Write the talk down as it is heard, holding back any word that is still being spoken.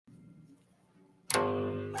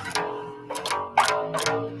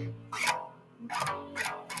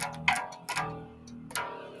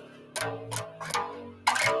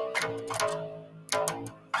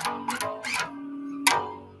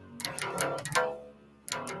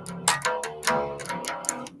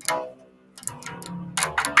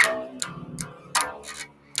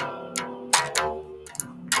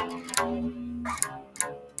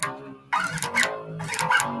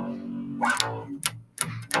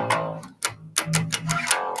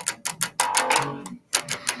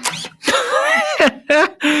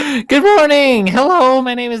Good morning. Hello,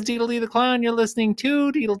 my name is Deedledee the Clown. You're listening to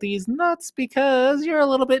Deedledee's Nuts because you're a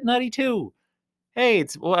little bit nutty too. Hey,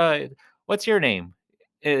 what's your name?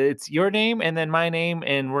 It's your name and then my name,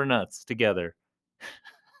 and we're nuts together.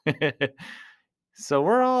 So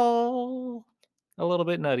we're all a little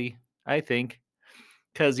bit nutty, I think,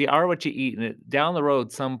 because you are what you eat. And down the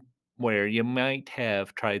road somewhere, you might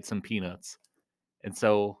have tried some peanuts, and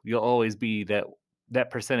so you'll always be that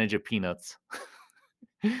percentage of peanuts.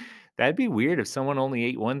 That'd be weird if someone only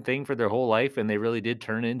ate one thing for their whole life and they really did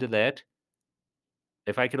turn into that.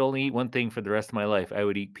 If I could only eat one thing for the rest of my life, I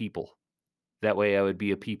would eat people. That way I would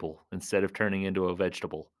be a people instead of turning into a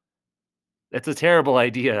vegetable. That's a terrible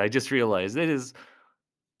idea. I just realized it is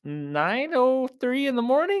 9:03 in the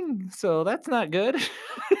morning, so that's not good.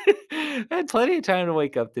 I had plenty of time to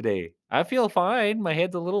wake up today. I feel fine. My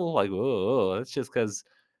head's a little like, whoa. That's just because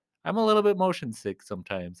I'm a little bit motion sick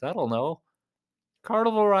sometimes. I don't know.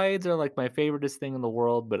 Carnival rides are like my favoriteest thing in the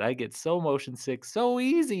world, but I get so motion sick so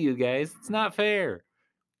easy, you guys. It's not fair.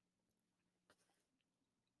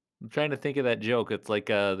 I'm trying to think of that joke. It's like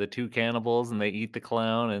the two cannibals and they eat the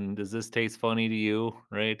clown, and does this taste funny to you?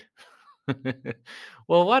 Right?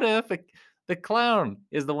 Well, what if the clown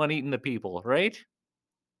is the one eating the people, right?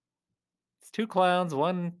 It's two clowns.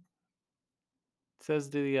 One says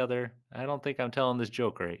to the other, I don't think I'm telling this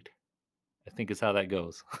joke right. I think is how that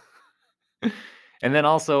goes. And then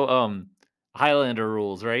also, Highlander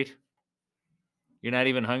rules, right? You're not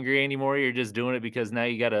even hungry anymore. You're just doing it because now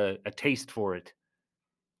you got a taste for it.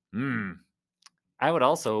 Mm. I would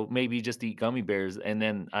also maybe just eat gummy bears and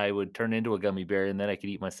then I would turn into a gummy bear and then I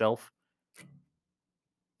could eat myself.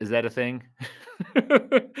 Is that a thing?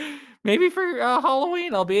 Maybe for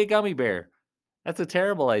Halloween, I'll be a gummy bear. That's a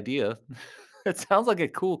terrible idea. It sounds like a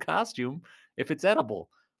cool costume if it's edible.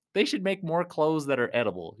 They should make more clothes that are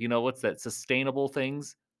edible. You know, what's that? Sustainable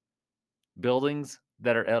things, buildings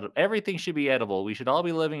that are edible. Everything should be edible. We should all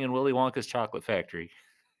be living in Willy Wonka's chocolate factory.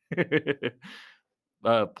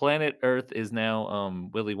 Planet Earth is now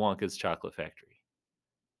Willy Wonka's chocolate factory.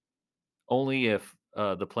 Only if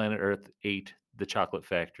the planet Earth ate the chocolate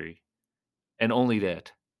factory, and only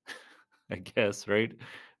that, I guess, right?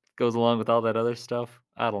 Goes along with all that other stuff.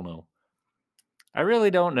 I don't know. I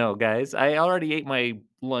really don't know, guys. I already ate my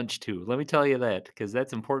lunch too. Let me tell you that, because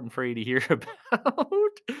that's important for you to hear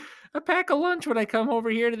about. I pack a lunch when I come over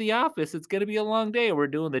here to the office. It's gonna be a long day. We're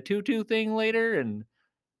doing the tutu thing later, and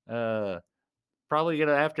uh probably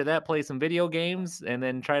gonna after that play some video games and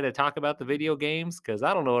then try to talk about the video games because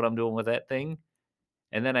I don't know what I'm doing with that thing.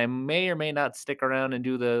 And then I may or may not stick around and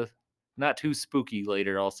do the not too spooky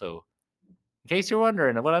later also. In case you're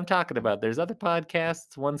wondering what I'm talking about, there's other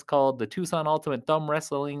podcasts. One's called the Tucson Ultimate Thumb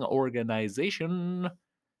Wrestling Organization,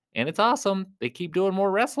 and it's awesome. They keep doing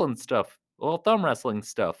more wrestling stuff. Well, thumb wrestling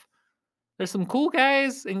stuff. There's some cool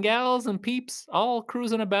guys and gals and peeps all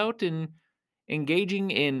cruising about and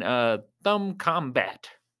engaging in thumb combat.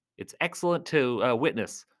 It's excellent to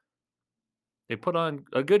witness. They put on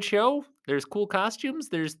a good show. There's cool costumes.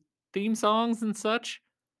 There's theme songs and such.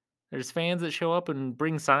 There's fans that show up and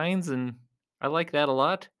bring signs, and I like that a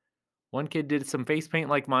lot. One kid did some face paint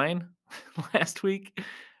like mine last week.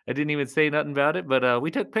 I didn't even say nothing about it, but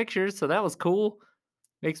we took pictures, so that was cool.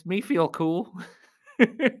 Makes me feel cool.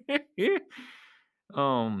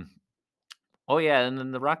 um. Oh yeah, and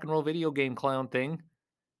then the rock and roll video game clown thing.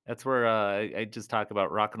 That's where I just talk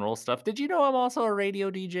about rock and roll stuff. Did you know I'm also a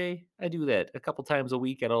radio DJ? I do that a couple times a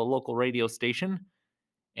week at a local radio station.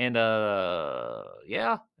 And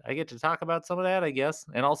yeah, I get to talk about some of that, I guess.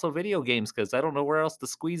 And also video games cuz I don't know where else to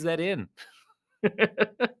squeeze that in.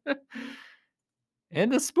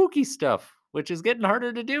 And the spooky stuff, which is getting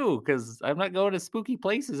harder to do cuz I'm not going to spooky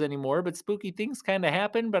places anymore, but spooky things kind of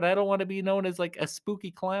happen, but I don't want to be known as like a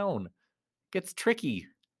spooky clown. Gets tricky.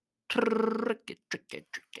 Tricky, tricky,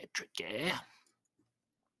 tricky, tricky.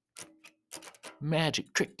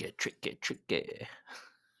 Magic, tricky, tricky, tricky.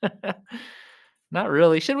 Not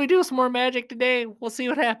really. Should we do some more magic today? We'll see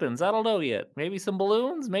what happens. I don't know yet. Maybe some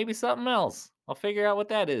balloons, maybe something else. I'll figure out what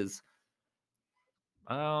that is.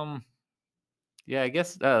 Um, yeah, I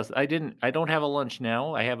guess I don't have a lunch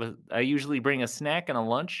now. I usually bring a snack and a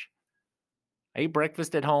lunch. I eat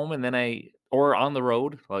breakfast at home and then or on the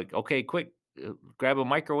road, like, okay, quick, grab a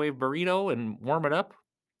microwave burrito and warm it up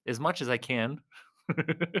as much as I can.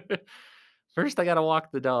 First, I got to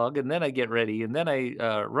walk the dog and then I get ready and then I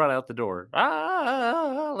run out the door.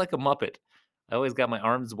 Like a Muppet. I always got my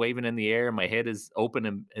arms waving in the air. My head is open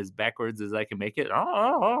and as backwards as I can make it.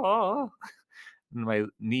 And my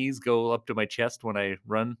knees go up to my chest when I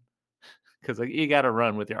run because you got to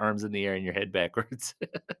run with your arms in the air and your head backwards.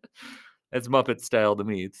 That's Muppet style to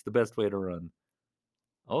me. It's the best way to run.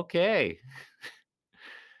 Okay.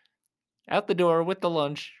 Out the door with the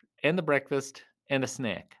lunch and the breakfast and a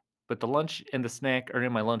snack. But the lunch and the snack are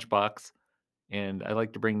in my lunchbox, and I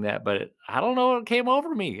like to bring that, but I don't know what came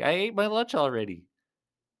over me. I ate my lunch already.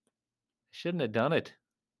 I shouldn't have done it.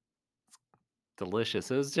 Delicious.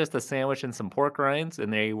 It was just a sandwich and some pork rinds,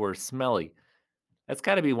 and they were smelly. That's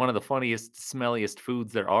got to be one of the funniest, smelliest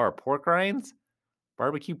foods there are. Pork rinds?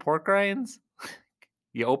 Barbecue pork rinds?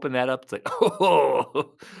 You open that up, it's like,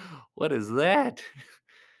 oh, what is that?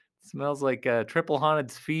 Smells like Triple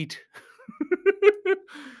Haunted's feet.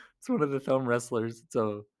 It's one of the thumb wrestlers.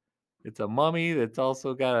 It's a mummy that's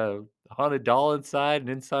also got a haunted doll inside, and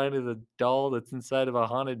inside of the doll that's inside of a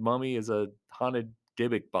haunted mummy is a haunted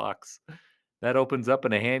Dybbuk box. That opens up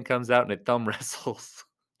and a hand comes out and it thumb wrestles.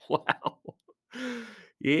 Wow.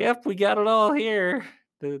 Yep, we got it all here.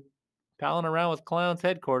 The Palling Around with Clowns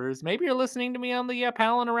headquarters. Maybe you're listening to me on the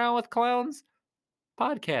Palling Around with Clowns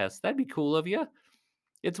podcast. That'd be cool of you.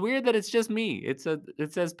 It's weird that it's just me. It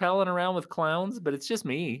says Palling Around with Clowns, but it's just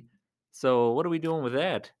me. So what are we doing with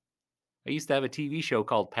that? I used to have a TV show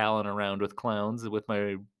called Palling Around with Clowns with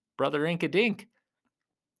my brother Inka Dink.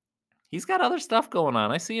 He's got other stuff going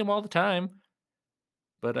on. I see him all the time.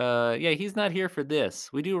 But yeah, he's not here for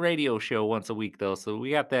this. We do a radio show once a week though, so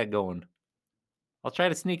we got that going. I'll try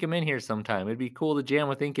to sneak him in here sometime. It'd be cool to jam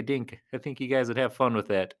with Inka Dink. I think you guys would have fun with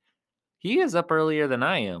that. He is up earlier than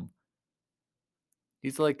I am.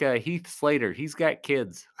 He's like Heath Slater. He's got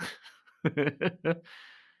kids.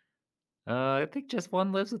 I think just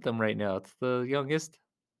one lives with them right now. It's the youngest.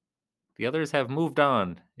 The others have moved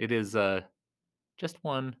on. It is just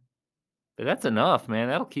one. But that's enough, man.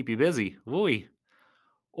 That'll keep you busy. Oi.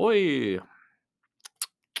 Oi.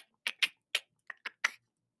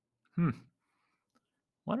 Hmm.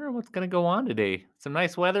 Wonder what's gonna go on today. Some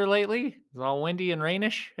nice weather lately. It's all windy and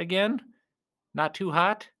rainish again. Not too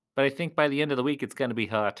hot, but I think by the end of the week it's gonna be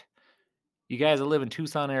hot. You guys that live in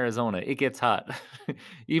Tucson, Arizona, it gets hot.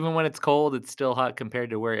 Even when it's cold, it's still hot compared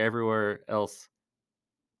to where everywhere else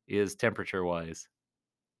is temperature wise.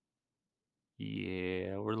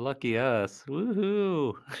 Yeah, we're lucky us.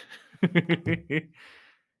 Woohoo.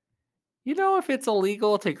 You know, if it's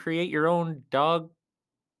illegal to create your own dog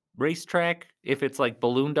racetrack, if it's like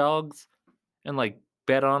balloon dogs and like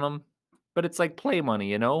bet on them, but it's like play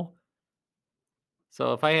money, you know?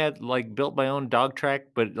 So if I had like built my own dog track,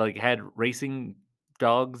 but like had racing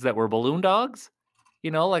dogs that were balloon dogs,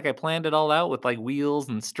 like I planned it all out with like wheels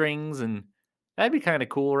and strings, and that'd be kind of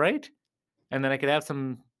cool, right? And then I could have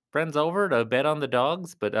some friends over to bet on the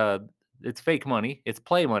dogs, but it's fake money. It's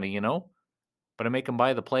play money. But I make them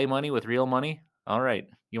buy the play money with real money. All right.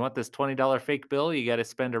 You want this $20 fake bill? You got to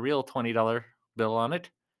spend a real $20 bill on it.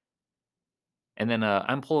 And then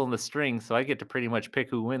I'm pulling the string, so I get to pretty much pick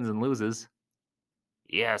who wins and loses.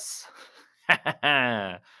 Yes. It's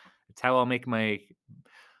how I'll make my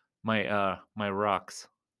rocks.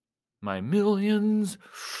 My millions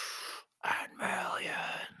and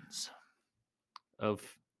millions of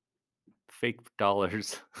fake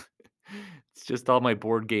dollars. It's just all my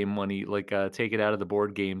board game money, like take it out of the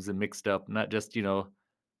board games and mixed up, not just, the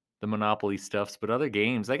Monopoly stuffs, but other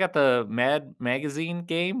games. I got the Mad Magazine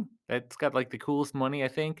game. That's got like the coolest money, I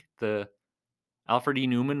think. The Alfred E.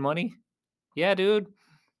 Newman money. Yeah, dude.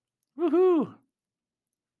 Woohoo.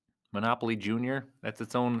 Monopoly Junior. That's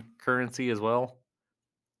its own currency as well.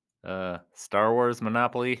 Star Wars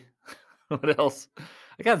Monopoly. What else?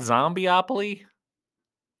 I got Zombieopoly.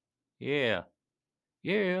 Yeah.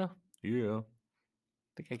 Yeah. Yeah. I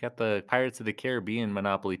think I got the Pirates of the Caribbean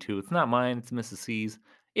Monopoly too. It's not mine, it's Mrs. C's.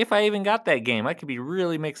 If I even got that game, I could be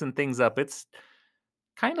really mixing things up. It's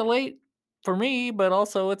kind of late for me, but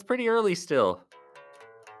also it's pretty early still.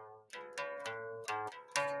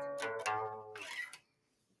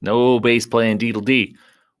 No bass playing Deedle D.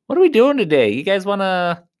 What are we doing today? You guys want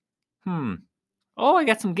to? Oh, I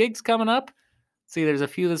got some gigs coming up. See, there's a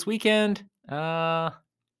few this weekend. Another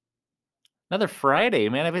Friday,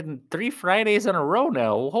 man. I've been 3 Fridays in a row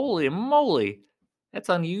now. Holy moly. That's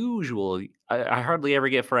unusual. I hardly ever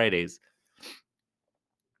get Fridays.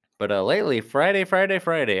 But lately, Friday, Friday,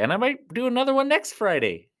 Friday. And I might do another one next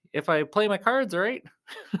Friday. if I play my cards right.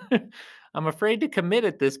 I'm afraid to commit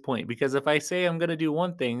at this point because if I say I'm gonna do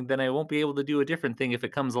one thing, then I won't be able to do a different thing if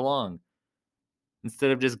it comes along.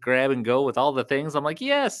 Instead of just grab and go with all the things, I'm like,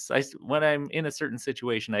 yes. When I'm in a certain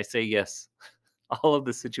situation, I say yes. All of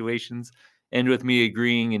the situations end with me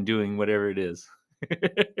agreeing and doing whatever it is.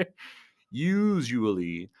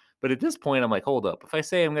 Usually. But at this point, I'm like, hold up. If I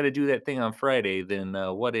say I'm going to do that thing on Friday, then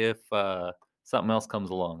what if something else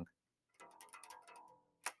comes along?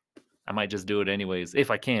 I might just do it anyways,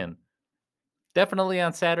 if I can. Definitely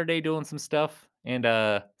on Saturday doing some stuff.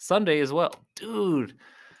 And Sunday as well. Dude.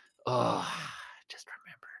 Oh, just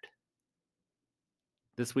remembered.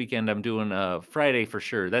 This weekend I'm doing Friday for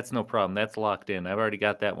sure. That's no problem. That's locked in. I've already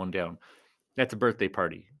got that one down. That's a birthday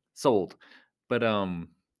party. Sold. But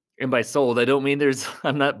and by sold, I don't mean there's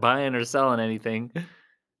I'm not buying or selling anything.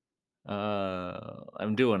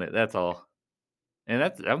 I'm doing it. That's all. And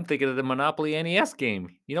that's I'm thinking of the Monopoly NES game.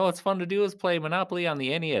 You know what's fun to do is play Monopoly on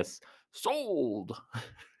the NES. Sold.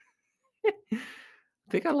 I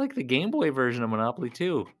think I like the Game Boy version of Monopoly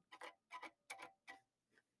too.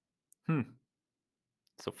 Hmm.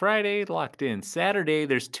 So Friday locked in. Saturday,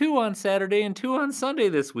 there's two on Saturday and two on Sunday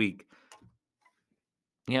this week.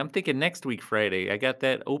 Yeah, I'm thinking next week Friday. I got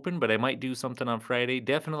that open, but I might do something on Friday.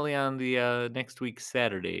 Definitely on the next week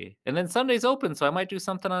Saturday. And then Sunday's open, so I might do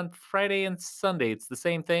something on Friday and Sunday. It's the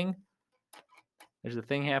same thing. There's a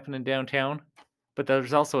thing happening downtown, but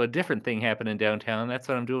there's also a different thing happening downtown. That's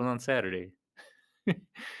what I'm doing on Saturday.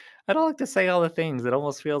 I don't like to say all the things. It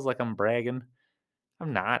almost feels like I'm bragging.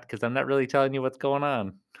 I'm not, because I'm not really telling you what's going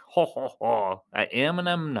on. Ho ho ho. I am and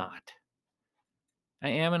I'm not. I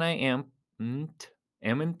am and I am.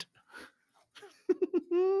 Amn't.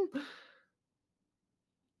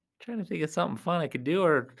 Trying to think of something fun I could do,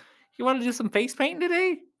 or you want to do some face painting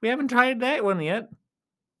today? We haven't tried that one yet.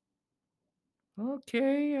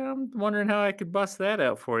 Okay, I'm wondering how I could bust that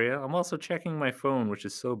out for you. I'm also checking my phone, which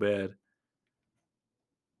is so bad.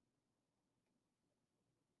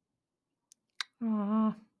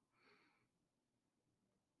 Aw.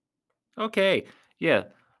 Okay, yeah.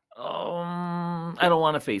 I don't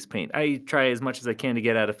want to face paint. I try as much as I can to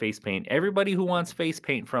get out of face paint. Everybody who wants face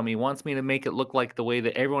paint from me wants me to make it look like the way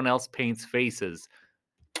that everyone else paints faces.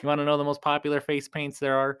 You want to know the most popular face paints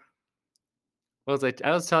there are?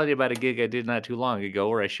 I was telling you about a gig I did not too long ago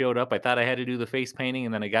where I showed up. I thought I had to do the face painting,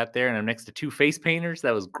 and then I got there and I'm next to two face painters.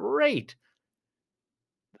 That was great.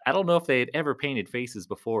 I don't know if they had ever painted faces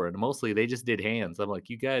before, and mostly they just did hands. I'm like,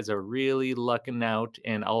 you guys are really lucking out,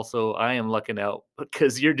 and also I am lucking out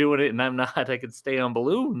because you're doing it and I'm not. I could stay on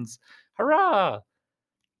balloons. Hurrah!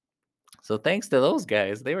 So thanks to those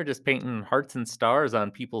guys, they were just painting hearts and stars on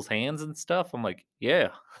people's hands and stuff. I'm like, yeah,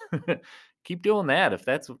 keep doing that if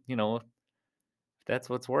that's if that's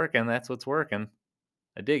what's working. That's what's working.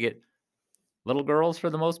 I dig it. Little girls, for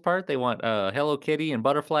the most part, they want Hello Kitty and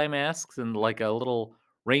butterfly masks and like a little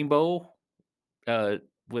rainbow uh,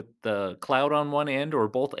 with the cloud on one end or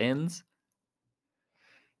both ends.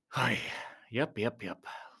 Hi. Yep.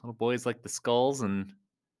 Little boys like the skulls and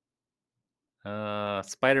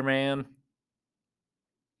Spider Man.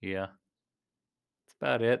 Yeah, that's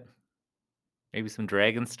about it. Maybe some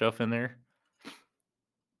dragon stuff in there.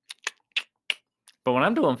 But when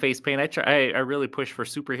I'm doing face paint, I really push for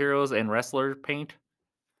superheroes and wrestler paint.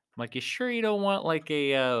 I'm like, you sure you don't want like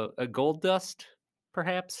a gold dust,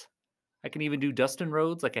 perhaps? I can even do Dustin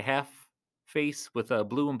Rhodes, like a half face with a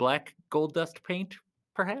blue and black gold dust paint,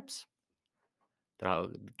 perhaps.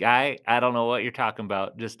 Guy, I don't know what you're talking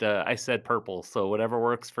about. Just I said purple, so whatever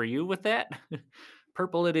works for you with that,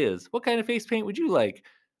 purple it is. What kind of face paint would you like?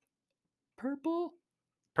 Purple.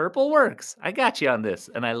 Purple works. I got you on this,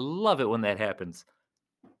 and I love it when that happens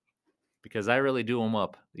because I really do them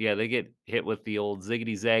up. Yeah, they get hit with the old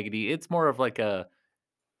ziggity zaggity. It's more of like a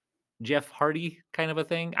Jeff Hardy kind of a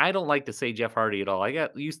thing. I don't like to say Jeff Hardy at all. I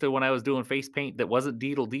got used to when I was doing face paint that wasn't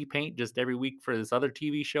Deedle D paint just every week for this other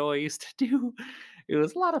TV show I used to do. It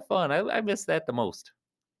was a lot of fun. I miss that the most.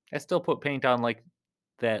 I still put paint on like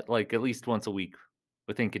that, like at least once a week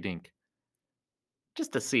with Inkadink,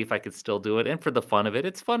 just to see if I could still do it. And for the fun of it,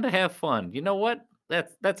 it's fun to have fun. You know what?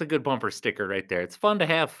 That's a good bumper sticker right there. It's fun to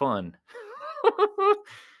have fun.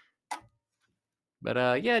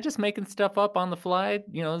 But yeah, just making stuff up on the fly.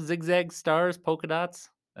 Zigzag stars, polka dots,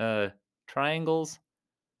 uh, triangles.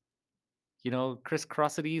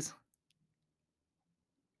 Crisscrossities.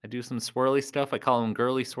 I do some swirly stuff. I call them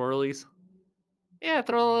girly swirlies. Yeah,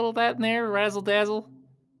 throw a little of that in there, razzle dazzle.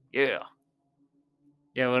 Yeah.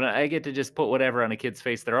 Yeah, when I get to just put whatever on a kid's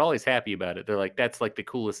face, they're always happy about it. They're like, that's like the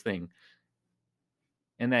coolest thing.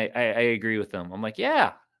 And I agree with them. I'm like,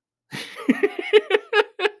 yeah.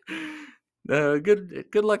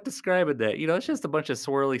 Good luck describing that. It's just a bunch of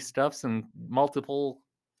swirly stuffs and multiple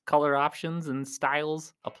color options and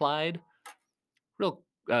styles applied. Real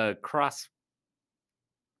cross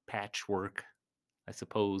patchwork, I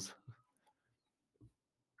suppose.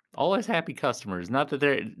 Always happy customers. Not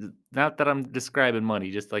that I'm describing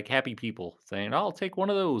money, just like happy people saying, "I'll take one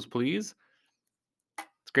of those, please."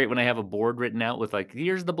 It's great when I have a board written out with like,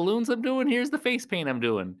 "Here's the balloons I'm doing, here's the face paint I'm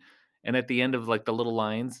doing." And at the end of like the little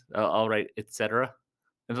lines, I'll write etc.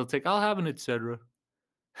 And they'll take, "I'll have an etc."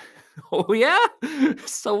 Oh yeah?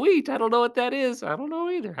 Sweet. I don't know what that is. I don't know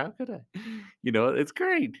either. How could I? It's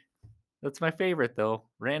great. That's my favorite though.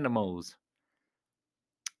 Randomos.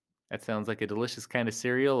 That sounds like a delicious kind of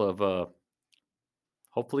cereal of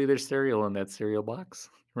hopefully there's cereal in that cereal box.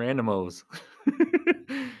 Randomos.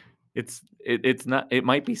 It's not it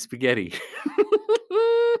might be spaghetti.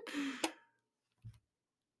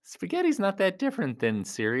 Spaghetti's not that different than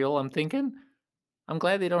cereal, I'm thinking. I'm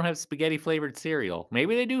glad they don't have spaghetti flavored cereal.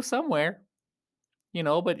 Maybe they do somewhere,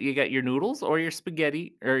 but you got your noodles or your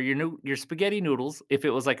spaghetti or your spaghetti noodles if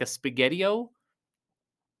it was like a spaghetti-o,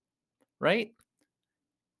 right?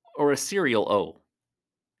 Or a cereal o.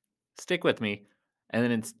 Stick with me. And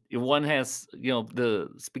then one has, the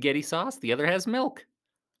spaghetti sauce, the other has milk.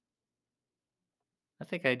 I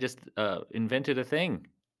think I just invented a thing.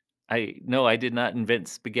 I No, I did not invent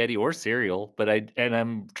spaghetti or cereal, but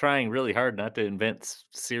I'm trying really hard not to invent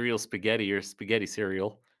cereal spaghetti or spaghetti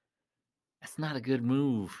cereal. That's not a good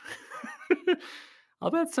move. I'll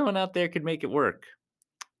bet someone out there could make it work.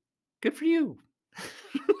 Good for you.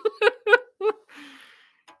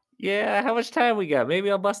 Yeah, how much time we got? Maybe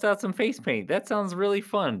I'll bust out some face paint. That sounds really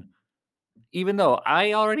fun. Even though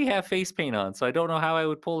I already have face paint on, so I don't know how I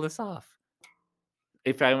would pull this off.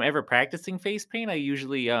 If I'm ever practicing face paint, I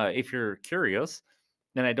usually, if you're curious,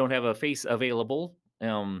 then I don't have a face available.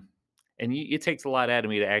 And it takes a lot out of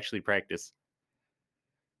me to actually practice.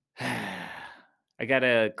 I got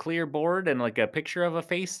a clear board and like a picture of a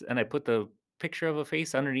face, and I put the picture of a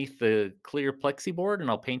face underneath the clear plexi board, and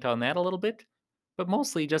I'll paint on that a little bit, but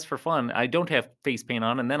mostly just for fun. I don't have face paint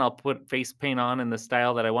on, and then I'll put face paint on in the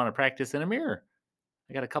style that I want to practice in a mirror.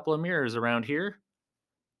 I got a couple of mirrors around here.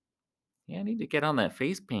 Yeah, I need to get on that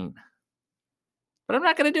face paint. But I'm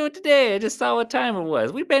not going to do it today. I just saw what time it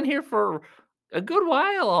was. We've been here for a good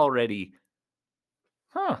while already.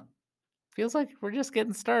 Huh. Feels like we're just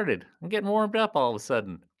getting started. I'm getting warmed up all of a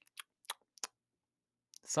sudden.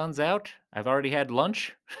 Sun's out. I've already had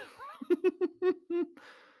lunch.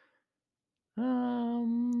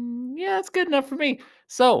 Yeah, that's good enough for me.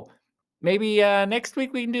 So maybe next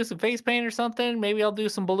week we can do some face paint or something. Maybe I'll do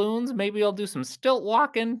some balloons. Maybe I'll do some stilt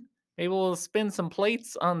walking. Maybe we'll spin some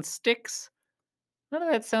plates on sticks. None of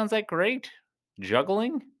that sounds like great.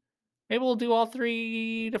 Juggling. Maybe we'll do all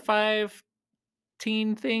 3 to 5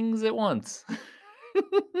 teen things at once.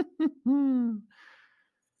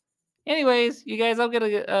 Anyways, you guys, I'm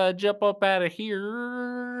gonna jump up out of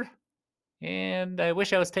here. And I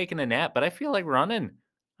wish I was taking a nap, but I feel like running.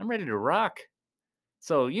 I'm ready to rock.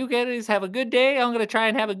 So you guys have a good day. I'm gonna try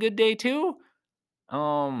and have a good day too.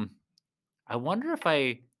 Um, I wonder if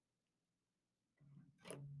I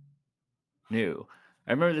knew.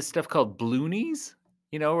 I remember this stuff called bloonies.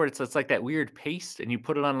 Where it's like that weird paste, and you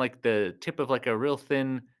put it on like the tip of like a real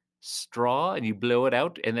thin straw, and you blow it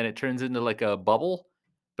out, and then it turns into like a bubble,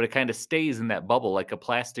 but it kind of stays in that bubble like a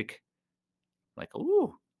plastic. Like,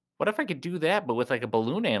 ooh, what if I could do that, but with like a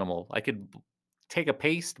balloon animal? I could take a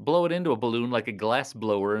paste, blow it into a balloon like a glass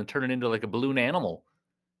blower, and turn it into like a balloon animal.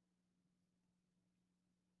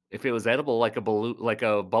 If it was edible, like a balloon, like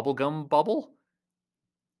a bubble gum bubble,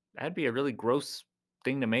 that'd be a really gross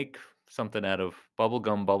thing to make something out of. Bubble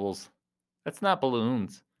gum bubbles. That's not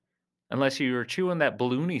balloons, unless you were chewing that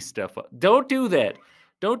balloony stuff up. Don't do that.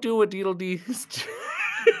 Don't do what Deedle Dees.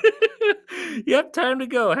 Yep, time to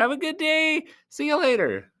go. Have a good day. See you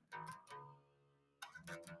later.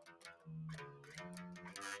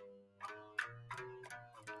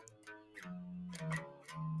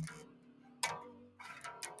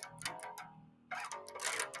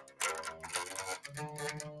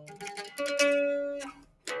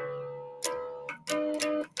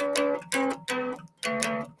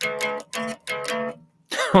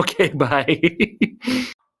 Okay, bye.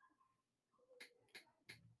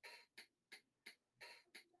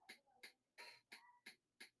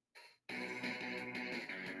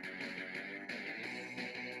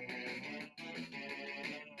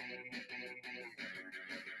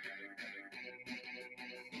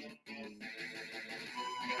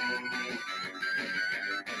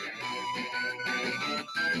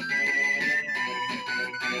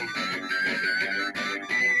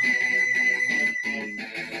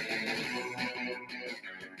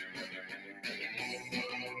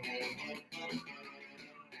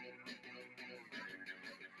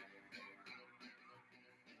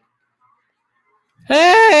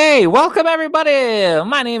 Hey, welcome everybody.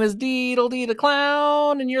 My name is Deedle D the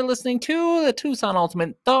Clown, and you're listening to the Tucson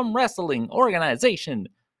Ultimate Thumb Wrestling Organization.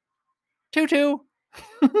 Tutu.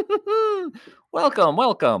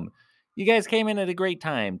 welcome. You guys came in at a great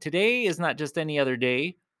time. Today is not just any other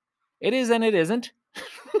day. It is and it isn't.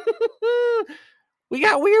 We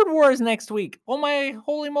got Weird Wars next week. Oh my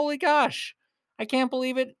holy moly gosh. I can't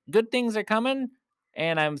believe it. Good things are coming.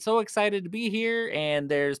 And I'm so excited to be here. And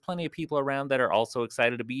there's plenty of people around that are also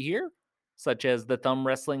excited to be here, such as the thumb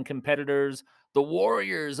wrestling competitors, the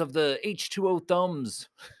warriors of the H2O thumbs.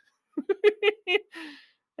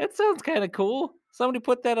 That sounds kind of cool. Somebody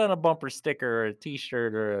put that on a bumper sticker or a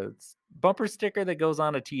t-shirt or a bumper sticker that goes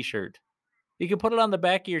on a t-shirt. You can put it on the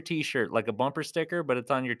back of your t-shirt like a bumper sticker, but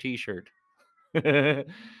it's on your t-shirt. Did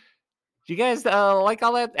you guys like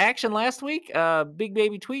all that action last week? Big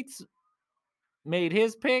Baby Tweets made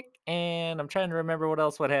his pick, and I'm trying to remember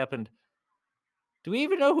what happened. Do we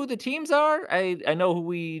even know who the teams are? I know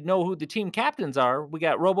who the team captains are. We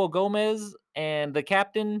got Robo Gomez and the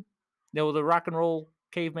captain, the rock and roll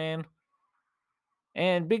caveman,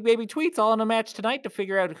 and Big Baby Tweets all in a match tonight to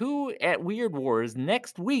figure out who at Weird Wars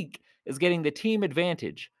next week is getting the team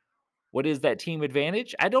advantage. What is that team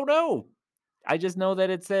advantage? I don't know. I just know that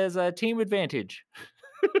it says team advantage.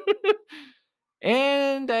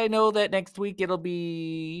 And I know that next week it'll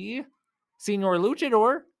be Senor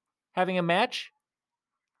Luchador having a match.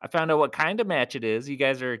 I found out what kind of match it is. You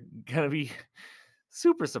guys are going to be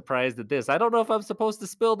super surprised at this. I don't know if I'm supposed to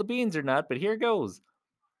spill the beans or not, but here goes.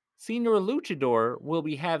 Senor Luchador will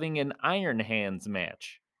be having an Iron Hands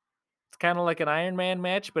match. It's kind of like an Iron Man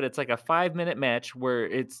match, but it's like a 5-minute match where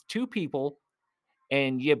it's two people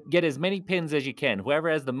and you get as many pins as you can. Whoever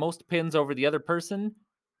has the most pins over the other person,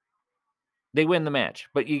 they win the match.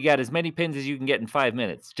 But you got as many pins as you can get in 5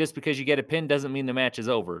 minutes. Just because you get a pin doesn't mean the match is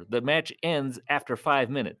over. The match ends after 5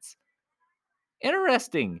 minutes.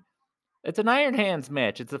 Interesting. It's an Iron Hands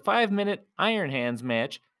match. It's a 5-minute Iron Hands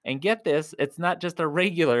match. And get this, it's not just a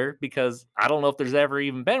regular, because I don't know if there's ever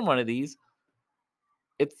even been one of these.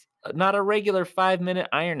 It's not a regular 5-minute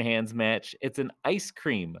Iron Hands match. It's an ice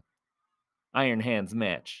cream Iron Hands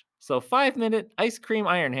match. So 5-minute ice cream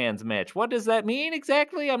Iron Hands match. What does that mean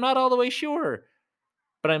exactly? I'm not all the way sure.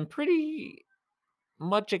 But I'm pretty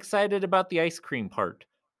much excited about the ice cream part.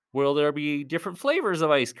 Will there be different flavors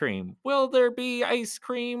of ice cream? Will there be ice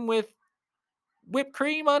cream with whipped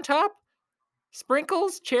cream on top?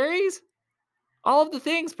 Sprinkles, cherries, all of the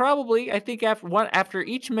things probably. I think after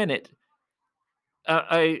each minute,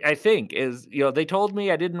 I think is they told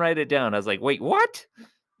me, I didn't write it down. I was like, wait, what?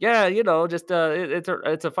 Yeah, just it's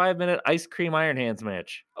a 5-minute ice cream Iron Hands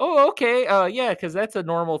match. Oh, okay. Yeah, because that's a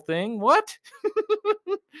normal thing. What?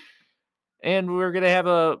 And we're gonna have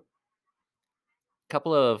a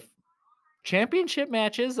couple of championship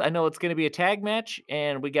matches. I know it's going to be a tag match,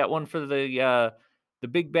 and we got one for the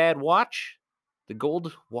big bad watch, the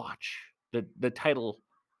gold watch, the title,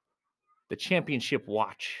 the championship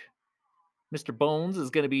watch. Mr. Bones is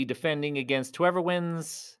going to be defending against whoever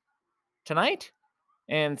wins tonight,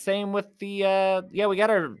 and same with the we got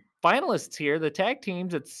our finalists here, the tag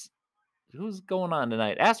teams. It's who's going on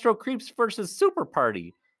tonight? Astro Creeps versus Super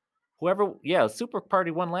Party. Super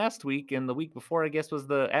Party won last week, and the week before, I guess, was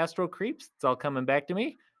the Astro Creeps. It's all coming back to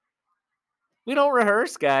me. We don't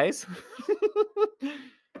rehearse, guys.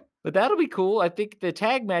 But that'll be cool. I think the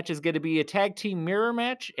tag match is going to be a tag team mirror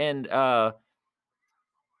match, and the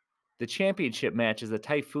championship match is a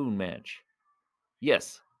typhoon match.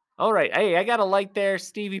 Yes. All right. Hey, I got a light there.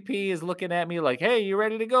 Stevie P is looking at me like, hey, you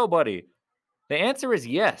ready to go, buddy? The answer is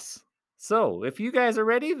yes. So if you guys are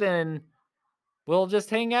ready, then we'll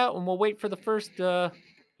just hang out and we'll wait for the first. Here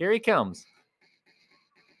he comes.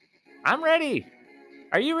 I'm ready.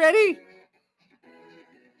 Are you ready?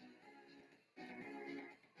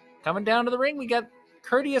 Coming down to the ring, we got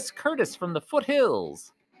Courteous Curtis from the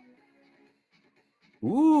Foothills.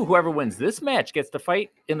 Ooh, whoever wins this match gets to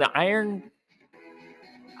fight in the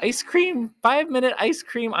ice cream 5-minute ice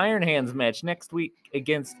cream Iron Hands match next week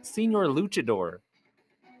against Senor Luchador.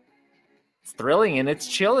 It's thrilling and it's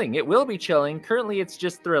chilling. It will be chilling. Currently, it's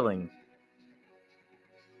just thrilling.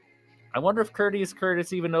 I wonder if Courteous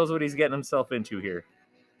Curtis even knows what he's getting himself into here.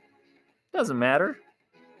 Doesn't matter.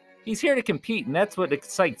 He's here to compete, and that's what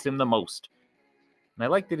excites him the most. And I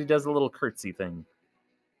like that he does a little curtsy thing.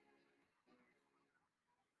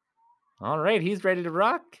 All right, he's ready to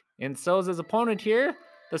rock. And so is his opponent here,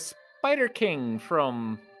 the Spider King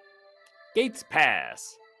from Gates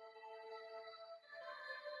Pass.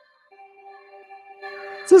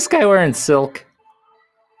 Is this guy wearing silk?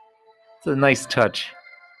 It's a nice touch.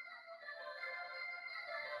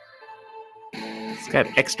 He's got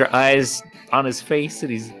extra eyes on his face,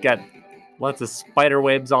 and he's got lots of spider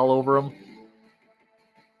webs all over him.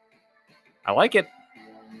 I like it.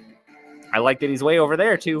 I like that he's way over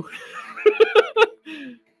there, too.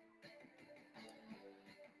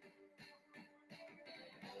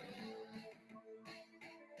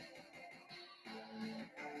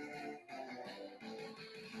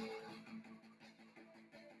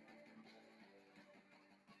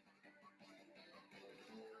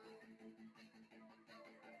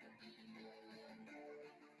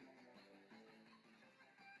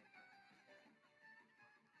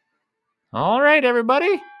 All right,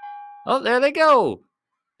 everybody. Oh, there they go.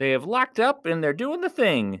 They have locked up, and they're doing the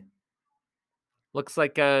thing. Looks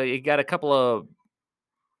like you got a couple of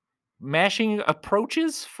mashing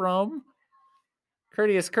approaches from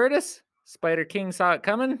Courteous Curtis. Spider King saw it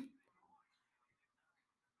coming.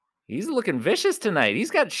 He's looking vicious tonight.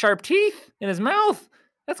 He's got sharp teeth in his mouth.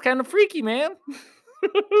 That's kind of freaky, man.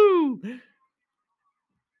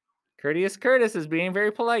 Courteous Curtis is being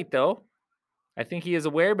very polite, though. I think he is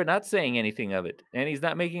aware, but not saying anything of it. And he's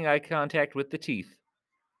not making eye contact with the teeth.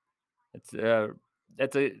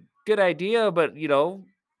 That's a good idea, but,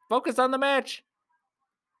 focus on the match.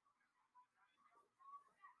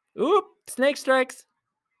 Oop, snake strikes.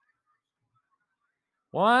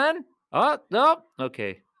 One. Oh, no.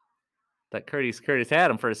 Okay. That Courteous Curtis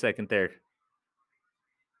had him for a second there.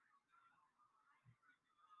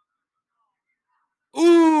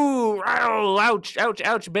 Ooh, ow, ouch, ouch,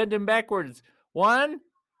 ouch. Bend him backwards. 1,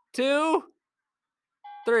 2,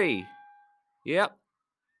 3. Yep.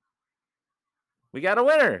 We got a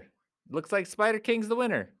winner. Looks like Spider King's the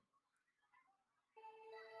winner.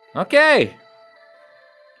 Okay.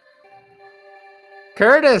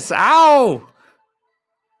 Curtis, ow.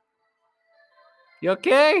 You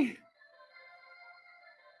okay?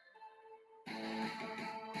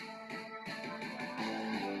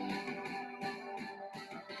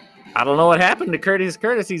 I don't know what happened to Courteous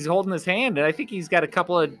Curtis. He's holding his hand, and I think he's got a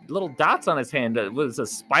couple of little dots on his hand. Was a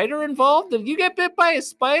spider involved? Did you get bit by a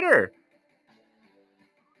spider?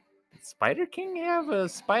 Did Spider King have a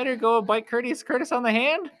spider go and bite Courteous Curtis on the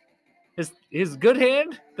hand? His good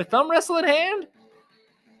hand? The thumb wrestling hand?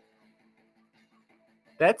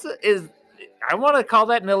 I want to call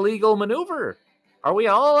that an illegal maneuver. Are we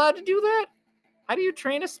all allowed to do that? How do you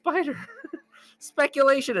train a spider?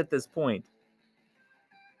 Speculation at this point.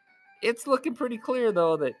 It's looking pretty clear,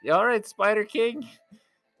 though, that, all right, Spider King,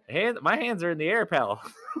 my hands are in the air, pal.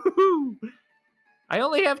 I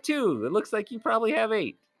only have 2. It looks like you probably have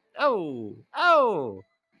 8. Oh.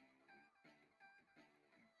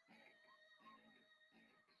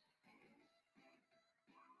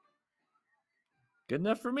 Good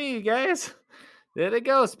enough for me, guys. There they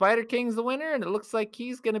go. Spider King's the winner, and it looks like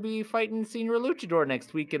he's going to be fighting Senior Luchador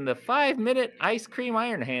next week in the 5-minute Ice Cream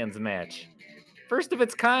Iron Hands match. First of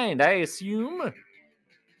its kind, I assume.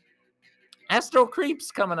 Astro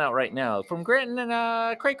Creeps coming out right now from Granton and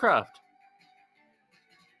Craycroft.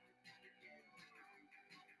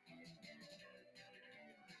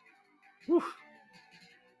 Whew.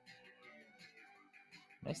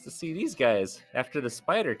 Nice to see these guys after the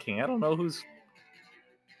Spider King. I don't know who's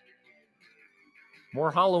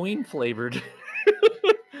more Halloween flavored.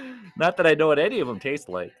 Not that I know what any of them taste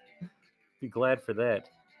like. Be glad for that.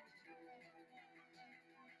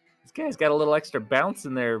 This guy's got a little extra bounce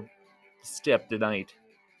in their step tonight.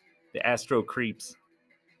 The Astro Creeps.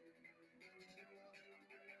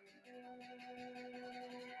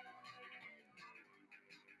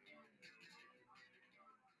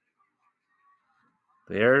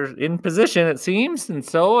 They're in position, it seems, and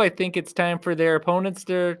so I think it's time for their opponents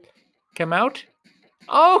to come out.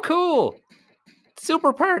 Oh, cool!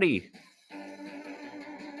 Super Party!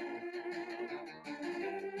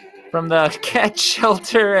 From the cat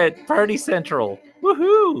shelter at Party Central.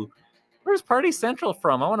 Woohoo! Where's Party Central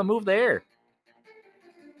from? I want to move there.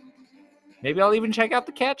 Maybe I'll even check out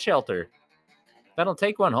the cat shelter. If I don't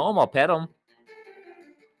take one home, I'll pet them.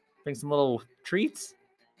 Bring some little treats.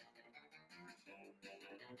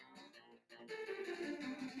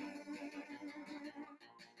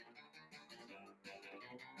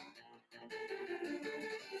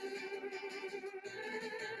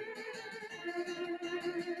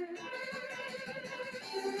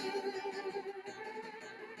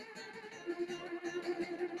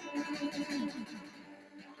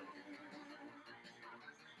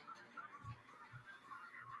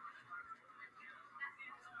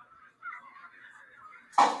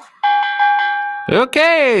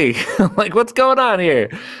 Okay, like what's going on here?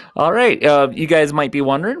 All right, you guys might be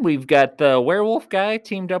wondering, we've got the werewolf guy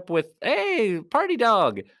teamed up with, hey, Party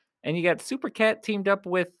Dog. And you got Super Cat teamed up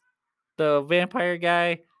with the vampire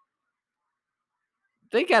guy.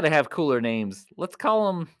 They got to have cooler names. Let's call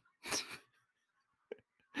them.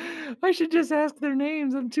 I should just ask their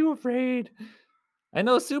names. I'm too afraid. I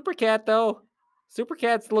know Super Cat though. Super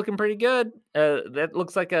Cat's looking pretty good. That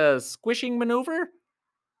looks like a squishing maneuver.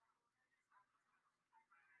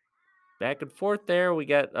 Back and forth there. We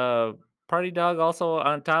got Party Dog also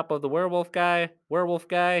on top of the werewolf guy. Werewolf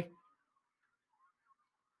guy.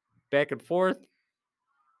 Back and forth.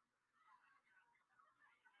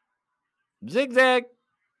 Zigzag.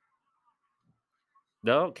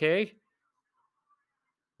 Okay.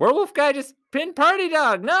 Werewolf guy just pinned Party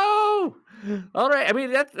Dog. No. All right. I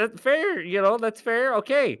mean that's fair. You know that's fair.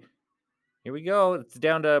 Okay. Here we go. It's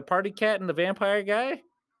down to Party Cat and the vampire guy.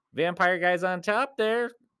 Vampire guy's on top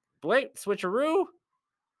there. Wait, switcheroo.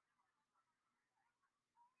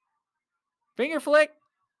 Finger flick.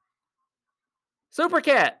 Super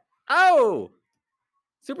Cat. Oh,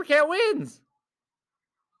 Super Cat wins.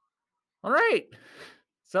 All right.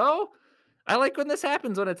 So I like when this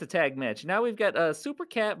happens when it's a tag match. Now we've got Super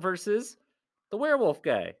Cat versus the werewolf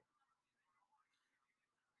guy.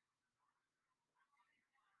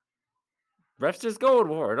 Ref's just going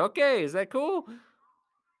for it. Okay, is that cool?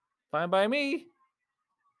 Fine by me.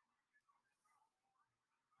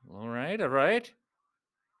 All right, all right.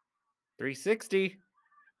 360.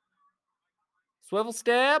 Swivel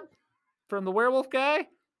stab from the werewolf guy.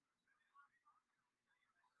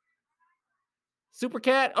 Super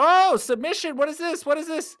Cat. Oh, submission. What is this? What is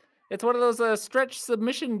this? It's one of those stretch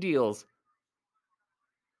submission deals.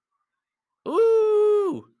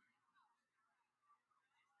 Ooh.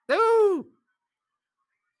 Ooh.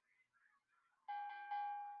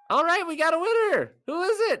 All right, we got a winner. Who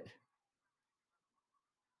is it?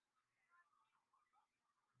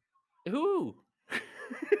 Who?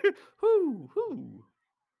 Who?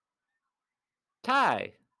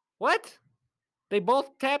 Tie. What? They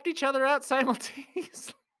both tapped each other out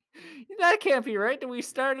simultaneously. That can't be right. Did we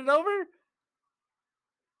start it over?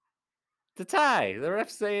 It's a tie. The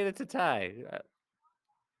ref's saying it's a tie.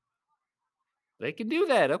 They can do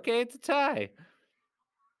that. Okay, it's a tie.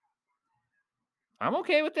 I'm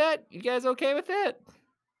okay with that. You guys okay with that?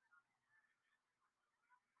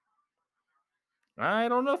 I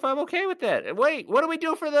don't know if I'm okay with that. Wait, what do we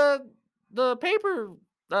do for the paper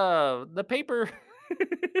the paper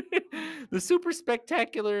the super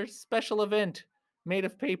spectacular special event made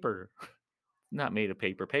of paper? Not made of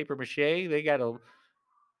paper. Paper mache. They got a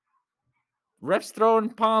refs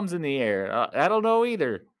throwing palms in the air. I don't know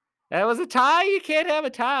either. That was a tie. You can't have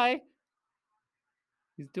a tie.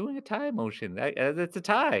 He's doing a tie motion. That's a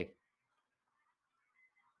tie.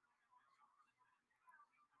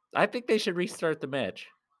 I think they should restart the match.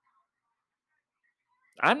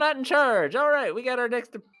 I'm not in charge. All right, we got our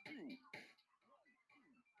next.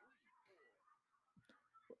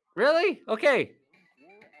 Really? Okay.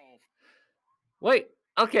 Wait.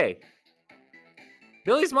 Okay.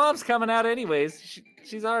 Billy's mom's coming out anyways.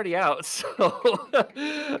 She's already out, so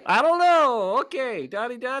I don't know. Okay,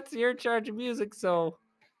 Donnie Dots, you're in charge of music, so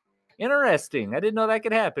interesting. I didn't know that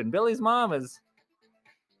could happen. Billy's mom is.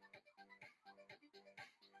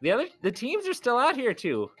 The teams are still out here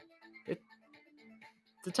too. It's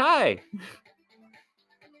a tie.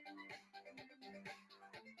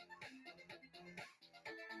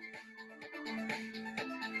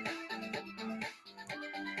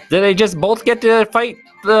 Do they just both get to fight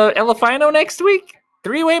the Elefino next week?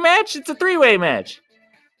 Three-way match? It's a three-way match.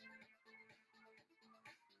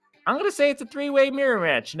 I'm going to say it's a three-way mirror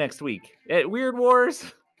match next week at Weird Wars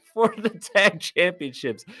for the Tag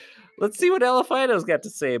Championships. Let's see what Elefino's got to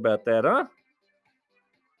say about that, huh?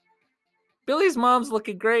 Billy's mom's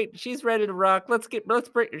looking great. She's ready to rock.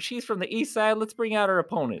 She's from the east side. Let's bring out her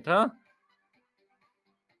opponent, huh?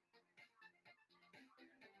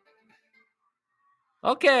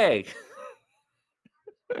 Okay.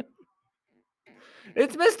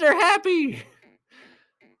 It's Mr. Happy.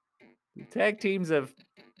 The tag teams have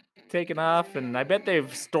taken off, and I bet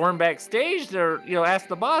they've stormed backstage to, ask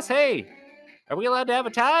the boss, hey, are we allowed to have a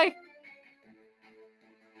tie?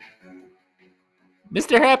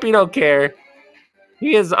 Mr. Happy don't care.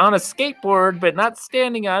 He is on a skateboard, but not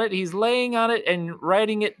standing on it. He's laying on it and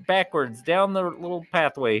riding it backwards down the little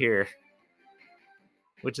pathway here,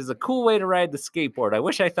 which is a cool way to ride the skateboard. I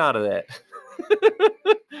wish I thought of that.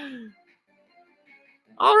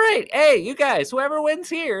 All right. Hey, you guys, whoever wins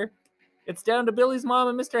here, it's down to Billy's mom,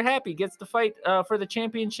 and Mr. Happy gets to fight for the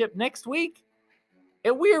championship next week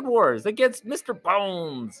at Weird Wars against Mr.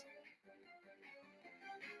 Bones.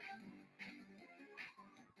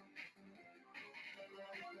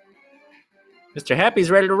 Mr. Happy's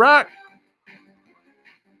ready to rock.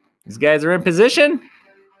 These guys are in position.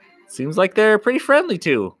 Seems like they're pretty friendly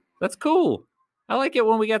too. That's cool. I like it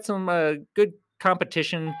when we got some good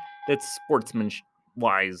competition that's sportsman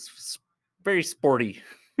wise. Very sporty.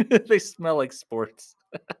 They smell like sports.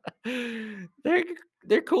 they're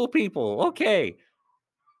they're cool people. Okay.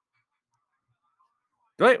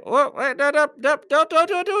 Wait, what? Wait, no, no, no, don't do it,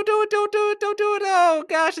 don't do it, don't do it, don't do it. Oh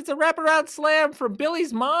gosh, it's a wraparound slam from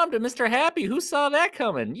Billy's mom to Mr. Happy. Who saw that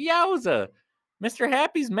coming? Yowza. Mr.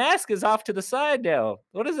 Happy's mask is off to the side now.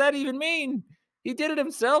 What does that even mean? He did it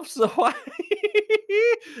himself, so why?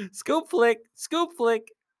 Scoop flick,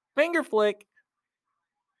 finger flick.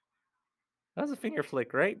 That was a finger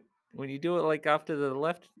flick, right? When you do it like off to the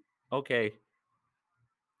left. Okay.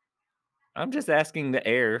 I'm just asking the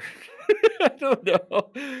air. I don't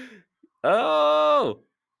know. Oh,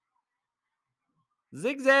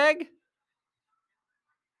 zigzag. Is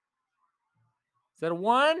that a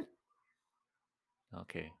one?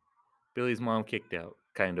 Okay. Billy's mom kicked out,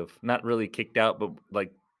 kind of. Not really kicked out, but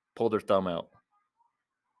like pulled her thumb out.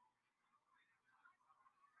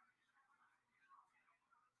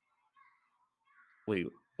 Wait,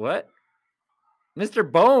 what? Mr.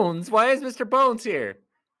 Bones? Why is Mr. Bones here?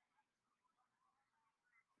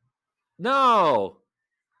 No.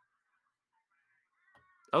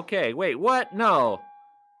 Okay, wait, what? No.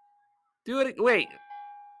 Do it. Wait.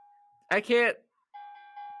 I can't.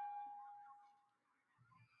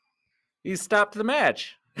 He stopped the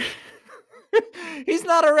match. He's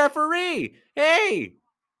not a referee. Hey.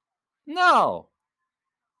 No.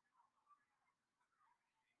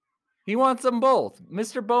 He wants them both.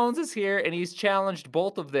 Mr. Bones is here and he's challenged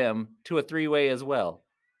both of them to a three-way as well.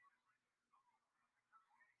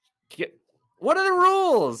 What are the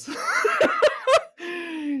rules?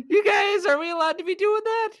 You guys, are we allowed to be doing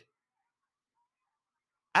that?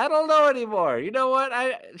 I don't know anymore. You know what?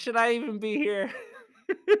 Should I even be here?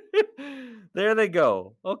 There they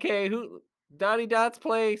go. Okay, who Dotty Dots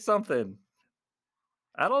play something?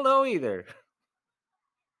 I don't know either.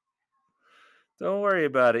 Don't worry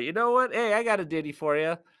about it. You know what? Hey, I got a ditty for you.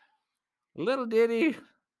 A little ditty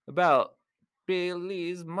about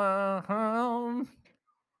Billy's mom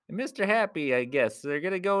and Mr. Happy, I guess. They're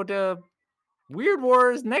gonna go to Weird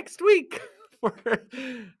Wars next week for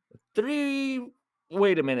three.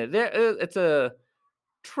 Wait a minute. It's a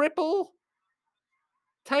triple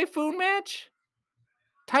typhoon match?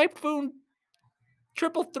 Typhoon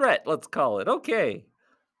triple threat, let's call it. Okay.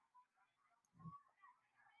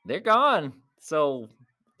 They're gone. So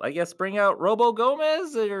I guess bring out Robo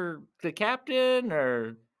Gomez or the captain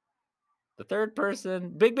or the third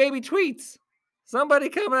person. Big Baby Tweets. Somebody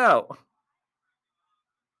come out.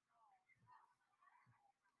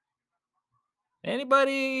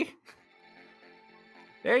 Anybody?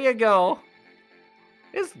 There you go.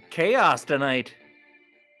 It's chaos tonight.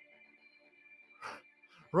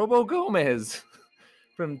 Robo Gomez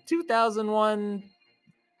from 2001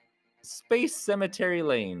 Space Cemetery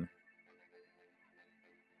Lane.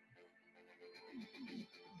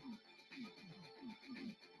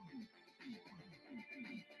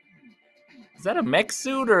 Is that a mech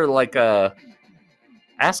suit or like a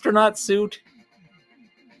astronaut suit?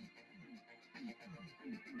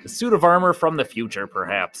 A suit of armor from the future,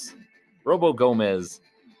 perhaps. Robo Gomez.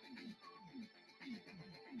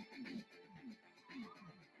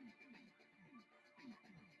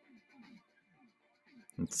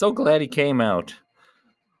 I'm so glad he came out.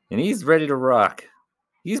 And he's ready to rock.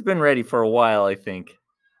 He's been ready for a while, I think.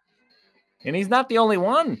 And he's not the only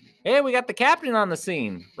one. Hey, we got the captain on the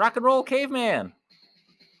scene. Rock and roll caveman.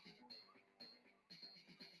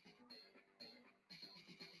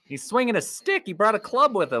 He's swinging a stick. He brought a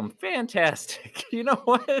club with him. Fantastic. You know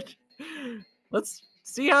what? Let's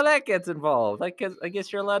see how that gets involved. I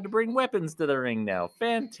guess you're allowed to bring weapons to the ring now.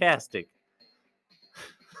 Fantastic.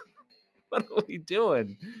 What are we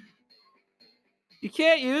doing? You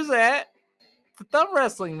can't use that. It's a thumb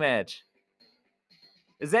wrestling match.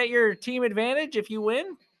 Is that your team advantage if you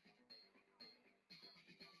win?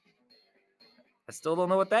 I still don't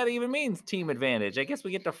know what that even means, team advantage. I guess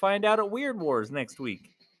we get to find out at Weird Wars next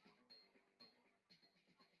week.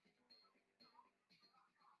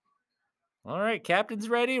 All right, captain's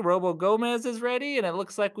ready. Robo Gomez is ready, and it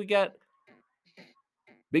looks like we got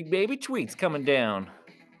Big Baby Tweets coming down.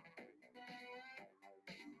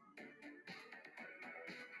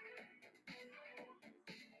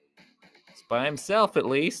 It's by himself, at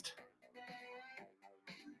least.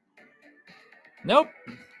 Nope.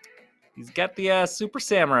 He's got the Super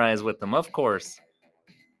Samurais with him, of course.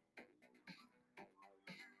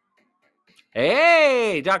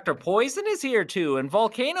 Hey, Dr. Poison is here too, and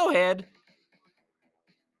Volcano Head.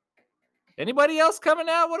 Anybody else coming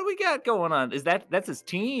out? What do we got going on? That's his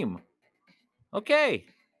team? Okay.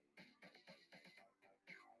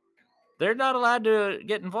 They're not allowed to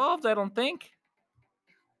get involved, I don't think.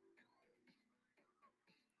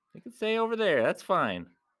 They can stay over there. That's fine.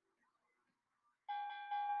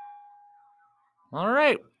 All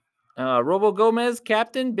right. Robo Gomez,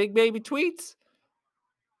 captain, Big Baby Tweets.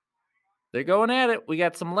 They're going at it. We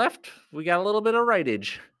got some left. We got a little bit of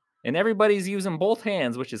rightage. And everybody's using both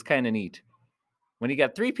hands, which is kind of neat. When you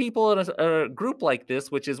got 3 people in a group like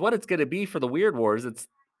this, which is what it's going to be for the Weird Wars, it's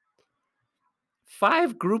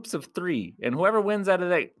 5 groups of 3. And whoever wins out of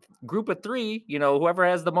that group of 3, whoever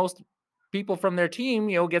has the most people from their team,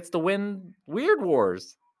 gets to win Weird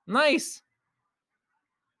Wars. Nice.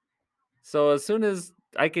 So as soon as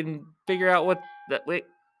I can figure out what that wait.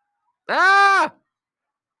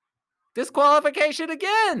 Disqualification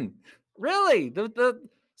again. Really? The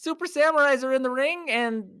Super Samurais are in the ring,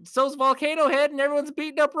 and so's Volcano Head, and everyone's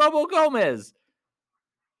beating up Robo Gomez.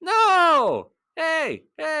 No! Hey!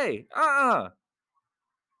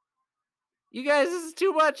 You guys, this is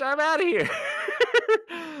too much. I'm out of here.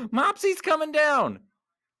 Mopsy's coming down.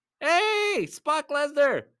 Hey! Spock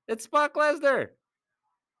Lesnar! It's Spock Lesnar.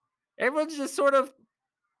 Everyone's just sort of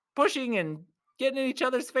pushing and getting in each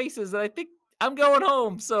other's faces, and I think I'm going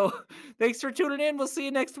home. So thanks for tuning in. We'll see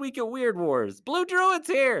you next week at Weird Wars. Blue Druid's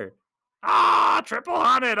here. Triple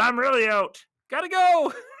hunted. I'm really out. Gotta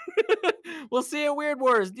go. We'll see you at Weird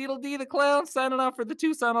Wars. Deedle D the Clown signing off for the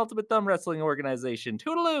Tucson Ultimate Thumb Wrestling Organization.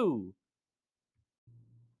 Toodaloo.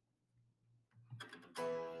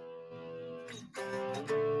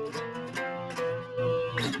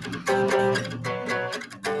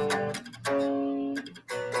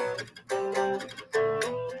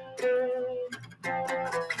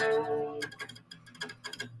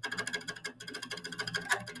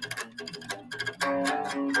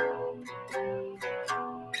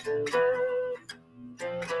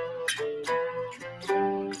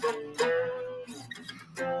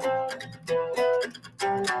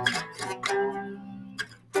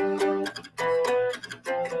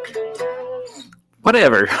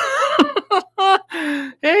 Whatever.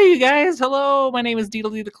 Hey, you guys. Hello. My name is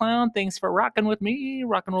Deedle D the Clown. Thanks for rocking with me.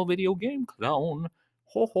 Rock and roll video game clown.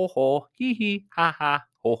 Ho, ho, ho. Hee, hee. Ha, ha.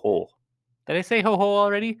 Ho, ho. Did I say ho, ho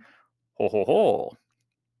already? Ho, ho, ho.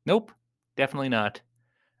 Nope. Definitely not.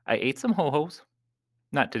 I ate some ho-hos.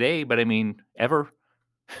 Not today, but I mean, ever.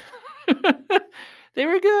 They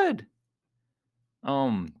were good.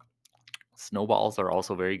 Snowballs are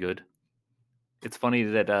also very good. It's funny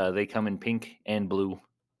that they come in pink and blue,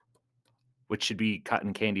 which should be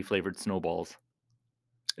cotton candy flavored snowballs.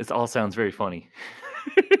 It all sounds very funny.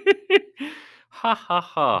 Ha ha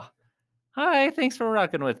ha. Hi, thanks for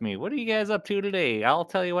rocking with me. What are you guys up to today? I'll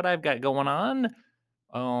tell you what I've got going on.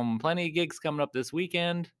 Plenty of gigs coming up this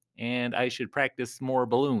weekend, and I should practice more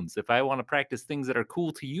balloons. If I want to practice things that are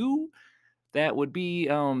cool to you, that would be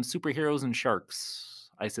superheroes and sharks,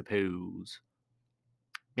 I suppose.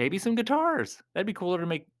 Maybe some guitars. That'd be cooler to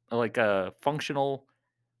make like functional,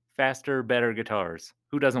 faster, better guitars.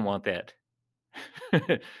 Who doesn't want that?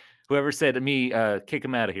 Whoever said to me, kick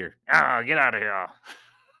him out of here. Get out of here.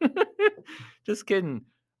 Just kidding.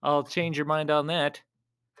 I'll change your mind on that.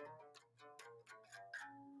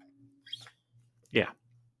 Yeah.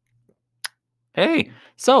 Hey,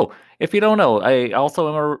 so if you don't know, I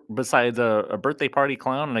also am besides a birthday party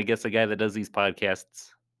clown, and I guess a guy that does these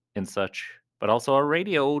podcasts and such, but also a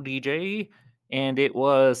radio DJ. And it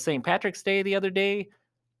was St. Patrick's Day the other day,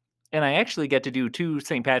 and I actually get to do 2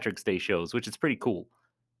 St. Patrick's Day shows, which is pretty cool.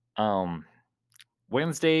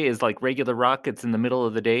 Wednesday is like regular rock. It's in the middle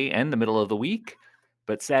of the day and the middle of the week.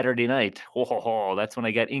 But Saturday night, that's when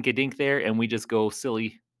I got Inka Dink there, and we just go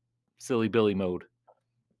silly Billy mode.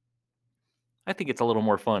 I think it's a little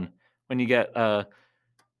more fun when you get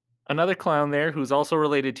another clown there who's also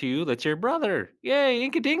related to you. That's your brother. Yay,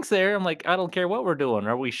 Inka Dink's there. I'm like, I don't care what we're doing.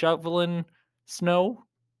 Are we shoveling snow?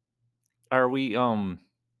 Are we I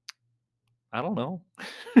don't know.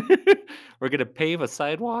 We're gonna pave a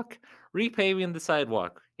sidewalk, repaving the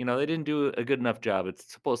sidewalk. They didn't do a good enough job.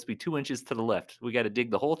 It's supposed to be 2 inches to the left. We got to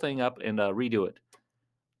dig the whole thing up and redo it.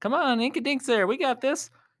 Come on, Inka Dink's there. We got this.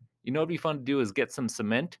 What'd be fun to do is get some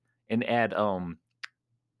cement and add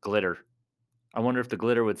glitter. I wonder if the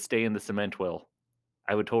glitter would stay in the cement well.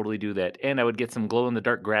 I would totally do that. And I would get some glow in the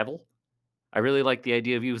dark gravel. I really like the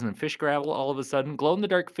idea of using fish gravel all of a sudden. Glow in the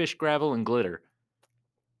dark fish gravel and glitter.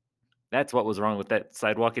 That's what was wrong with that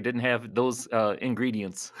sidewalk. It didn't have those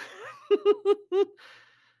ingredients.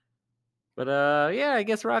 But yeah, I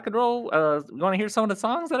guess rock and roll. You want to hear some of the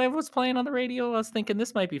songs that I was playing on the radio? I was thinking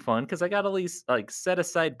this might be fun because I got all these like set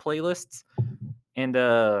aside playlists and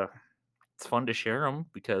it's fun to share them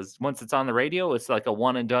because once it's on the radio, it's like a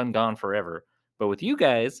one and done, gone forever. But with you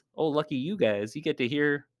guys, oh lucky you guys, you get to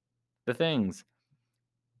hear the things.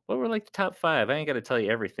 What were like the top 5? I ain't gotta tell you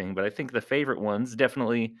everything, but I think the favorite ones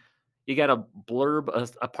definitely you gotta blurb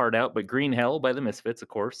a part out, but Green Hell by the Misfits, of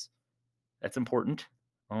course. That's important.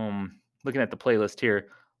 Looking at the playlist here,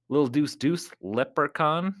 Lil Deuce Deuce,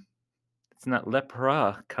 Leprechaun. It's not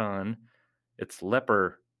Leprechaun, it's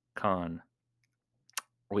Leprechaun.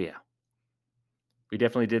 Oh yeah, we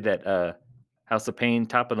definitely did that. House of Pain,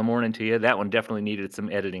 Top of the Morning to You. That one definitely needed some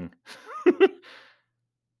editing.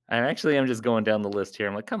 I'm just going down the list here.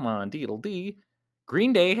 I'm like, come on, Deedle D.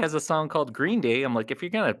 Green Day has a song called Green Day. I'm like, if you're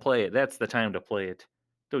gonna play it, that's the time to play it.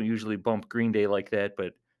 Don't usually bump Green Day like that,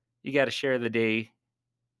 but you got to share the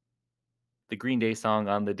Green Day song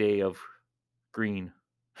on the day of green.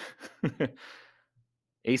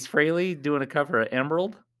 Ace Frehley doing a cover of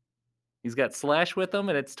Emerald. He's got Slash with him,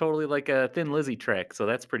 and it's totally like a Thin Lizzy track. So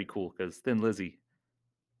that's pretty cool because Thin Lizzy,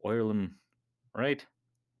 Ireland, right?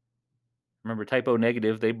 Remember Typo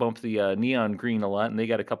Negative? They bumped the Neon Green a lot, and they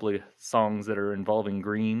got a couple of songs that are involving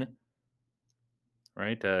green,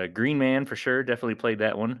 right? Green Man for sure, definitely played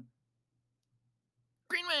that one.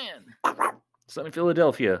 Green Man, Sunny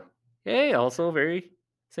Philadelphia. Hey, also very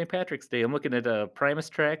St. Patrick's Day. I'm looking at Primus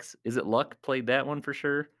tracks. Is It Luck? Played that one for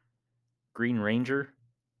sure. Green Ranger.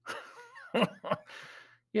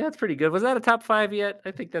 Yeah, that's pretty good. Was that a top 5 yet?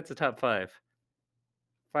 I think that's a top 5.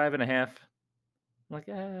 5.5. I'm like,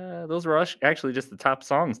 those were actually just the top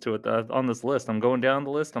songs to it on this list. I'm going down the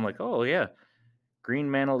list. I'm like, oh yeah, Green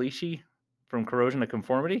Manalishi from Corrosion of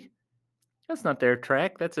Conformity. That's not their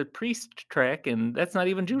track. That's a Priest track, and that's not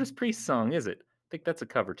even Judas Priest's song, is it? I think that's a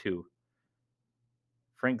cover too.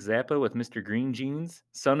 Frank Zappa with Mr. Green Jeans,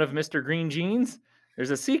 Son of Mr. Green Jeans.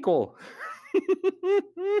 There's a sequel.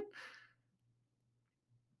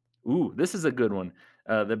 Ooh, this is a good one.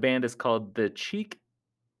 The band is called The Cheek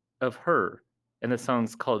of Her, and the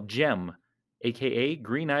song's called Gem, aka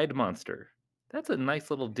Green Eyed Monster. That's a nice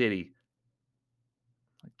little ditty.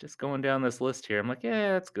 Like just going down this list here, I'm like,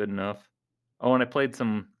 yeah, that's good enough. Oh, and I played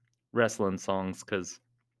some wrestling songs because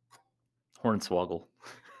Hornswoggle.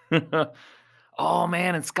 Oh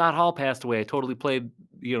man, and Scott Hall passed away. I totally played,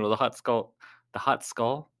 the hot skull. The hot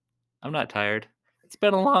skull. I'm not tired. It's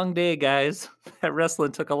been a long day, guys. That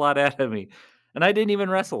wrestling took a lot out of me. And I didn't even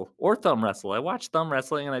wrestle or thumb wrestle. I watched thumb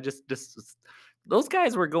wrestling and I just those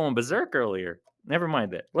guys were going berserk earlier. Never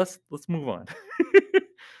mind that. Let's move on.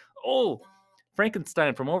 Oh,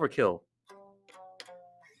 Frankenstein from Overkill.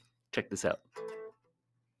 Check this out.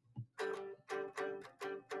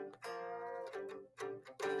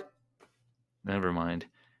 Never mind.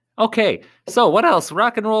 Okay, so what else?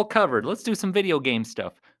 Rock and roll covered. Let's do some video game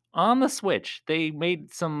stuff. On the Switch, they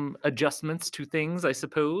made some adjustments to things, I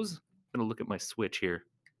suppose. I'm gonna look at my Switch here.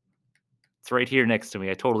 It's right here next to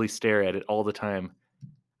me. I totally stare at it all the time.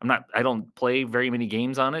 I don't play very many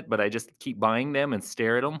games on it, but I just keep buying them and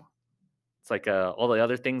stare at them. It's like all the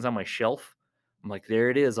other things on my shelf. I'm like, there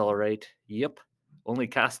it is, all right. Yep. Only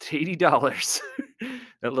cost $80.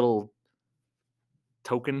 That little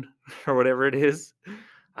token or whatever it is.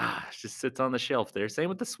 It just sits on the shelf there. Same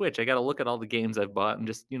with the Switch. I got to look at all the games I've bought and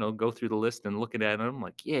just, go through the list and looking at them. I'm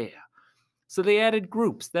like, yeah. So they added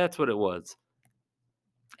groups. That's what it was.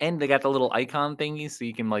 And they got the little icon thingy so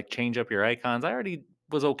you can like change up your icons. I already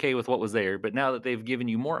was okay with what was there, but now that they've given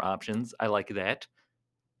you more options, I like that.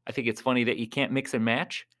 I think it's funny that you can't mix and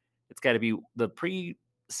match. It's got to be the pre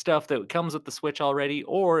stuff that comes with the Switch already,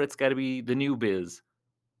 or it's got to be the new biz,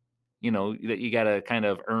 that you got to kind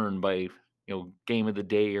of earn by, game of the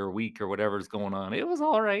day or week or whatever's going on. It was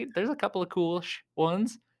all right. There's a couple of cool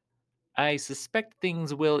ones. I suspect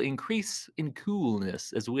things will increase in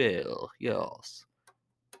coolness as well. Yes.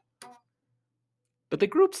 But the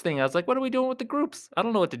groups thing, I was like, what are we doing with the groups? I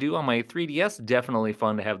don't know what to do on my 3DS. Definitely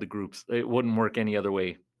fun to have the groups. It wouldn't work any other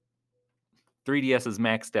way. 3DS is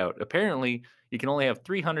maxed out. Apparently, you can only have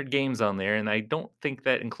 300 games on there, and I don't think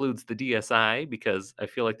that includes the DSi because I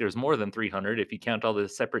feel like there's more than 300 if you count all the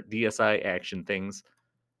separate DSi action things.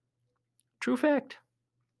 True fact.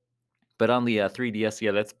 But on the 3DS,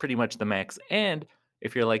 yeah, that's pretty much the max. And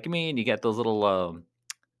if you're like me and you got those little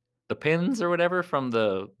the pins or whatever from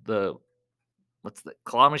the what's the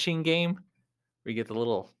claw machine game where you get the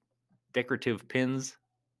little decorative pins.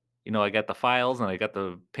 I got the files and I got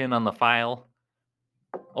the pin on the file.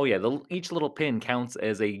 Oh yeah, each little pin counts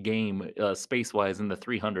as a game space wise in the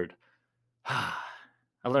 300. I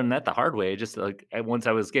learned that the hard way. Just like once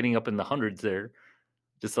I was getting up in the hundreds there,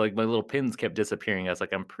 just like my little pins kept disappearing. I was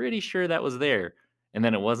like, I'm pretty sure that was there. and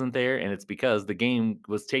then it wasn't there, and it's because the game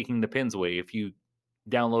was taking the pins away. If you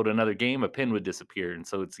download another game, a pin would disappear, and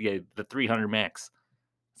so it's yeah, the 300 max.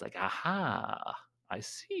 It's like, aha, I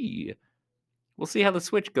see. We'll see how the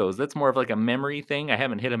Switch goes. That's more of like a memory thing. I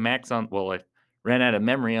haven't hit a max on. Well, I ran out of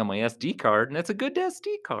memory on my SD card, and it's a good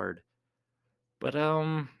SD card. But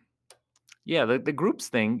yeah, the groups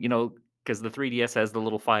thing, because the 3DS has the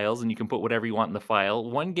little files, and you can put whatever you want in the file.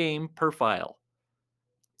 One game per file.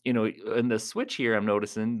 In the Switch here, I'm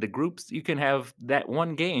noticing the groups, you can have that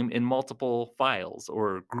one game in multiple files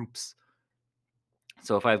or groups.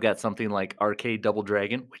 So if I've got something like Arcade Double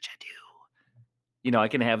Dragon, which I do, I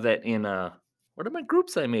can have that in what are my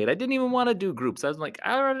groups I made? I didn't even want to do groups. I was like,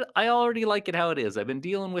 I already like it how it is. I've been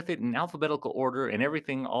dealing with it in alphabetical order and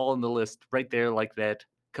everything all in the list right there like that.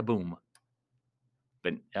 Kaboom.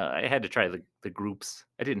 But I had to try the groups.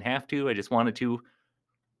 I didn't have to. I just wanted to.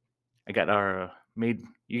 I got our made.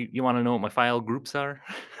 You want to know what my file groups are?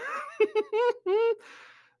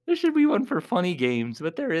 There should be one for funny games,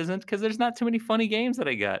 but there isn't because there's not too many funny games that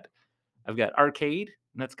I got. I've got arcade,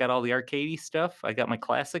 and that's got all the arcadey stuff. I got my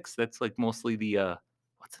classics. That's like mostly the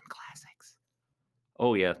what's in classics?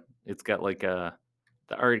 Oh yeah, it's got like the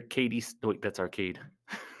arcadey. Wait, that's arcade.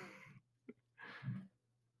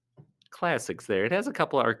 Classics there. It has a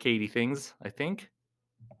couple of arcadey things, I think.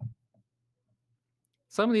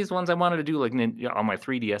 Some of these ones I wanted to do like on my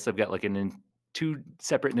 3DS. I've got like two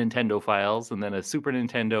separate Nintendo files, and then a Super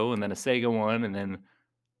Nintendo, and then a Sega one, and then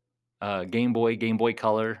Game Boy, Game Boy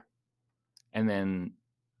Color, and then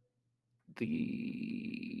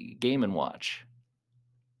the Game and Watch.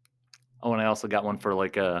 Oh, and I also got one for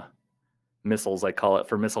like missiles, I call it,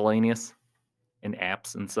 for miscellaneous and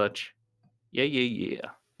apps and such. Yeah, yeah, yeah.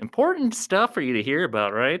 Important stuff for you to hear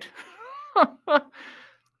about, right?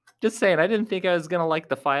 Just saying, I didn't think I was gonna like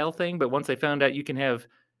the file thing, but once I found out you can have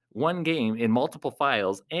one game in multiple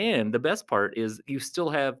files, and the best part is you still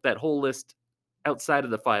have that whole list outside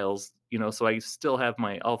of the files, so I still have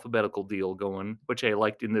my alphabetical deal going, which I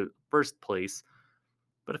liked in the first place.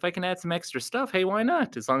 But if I can add some extra stuff, hey, why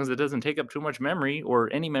not? As long as it doesn't take up too much memory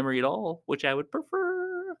or any memory at all, which I would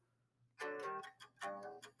prefer.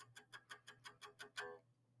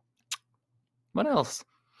 What else?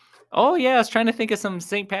 Oh yeah, I was trying to think of some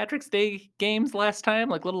St. Patrick's Day games last time,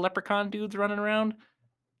 like little leprechaun dudes running around.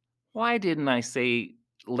 Why didn't I say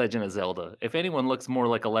Legend of Zelda? If anyone looks more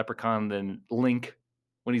like a leprechaun than Link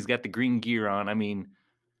when he's got the green gear on, I mean,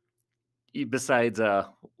 besides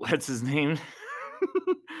what's his name?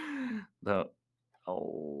 the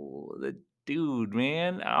the dude,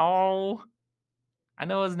 man. Oh, I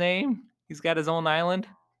know his name. He's got his own island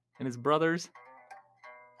and his brothers.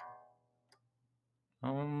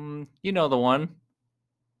 You know the one,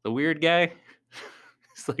 the weird guy.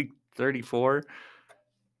 He's like 34.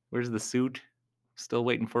 Where's the suit? Still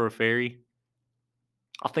waiting for a fairy.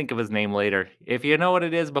 I'll think of his name later. If you know what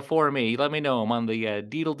it is before me, let me know. I'm on the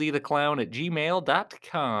deedledee at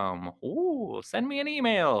gmail.com. Ooh, send me an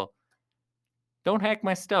email. Don't hack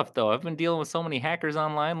my stuff, though. I've been dealing with so many hackers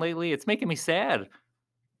online lately. It's making me sad.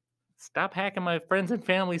 Stop hacking my friends and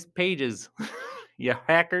family's pages. You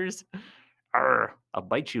hackers. Arr, I'll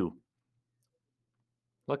bite you.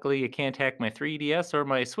 Luckily, you can't hack my 3DS or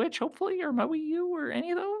my Switch, hopefully, or my Wii U or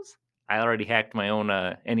any of those. I already hacked my own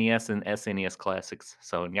NES and SNES classics,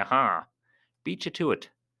 so yaha. Beat you to it.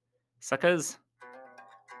 Suckers.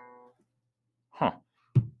 Huh.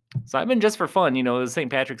 So I've been just for fun, it was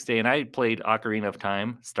St. Patrick's Day, and I played Ocarina of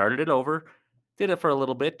Time, started it over, did it for a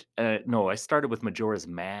little bit. No, I started with Majora's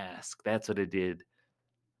Mask. That's what it did.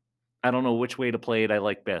 I don't know which way to play it I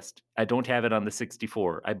like best. I don't have it on the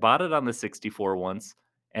 64. I bought it on the 64 once,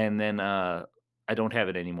 and then I don't have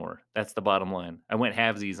it anymore. That's the bottom line. I went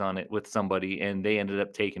halvesies on it with somebody, and they ended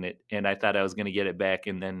up taking it, and I thought I was going to get it back,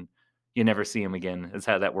 and then you never see them again. That's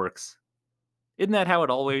how that works. Isn't that how it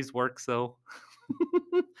always works, though?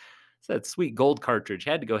 It's that sweet gold cartridge.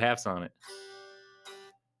 Had to go halves on it.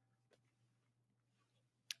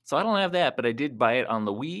 So I don't have that, but I did buy it on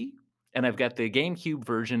the Wii, and I've got the GameCube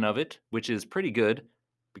version of it, which is pretty good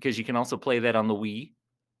because you can also play that on the Wii.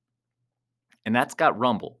 And that's got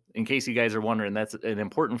Rumble. In case you guys are wondering, that's an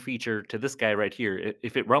important feature to this guy right here.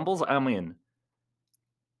 If it rumbles, I'm in.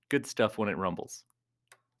 Good stuff when it rumbles.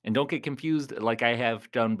 And don't get confused like I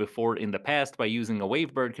have done before in the past by using a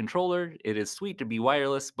Wavebird controller. It is sweet to be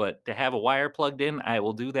wireless, but to have a wire plugged in, I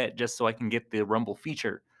will do that just so I can get the Rumble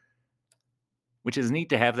feature. Which is neat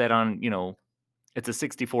to have that on, it's a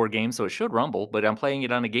 64 game, so it should rumble, but I'm playing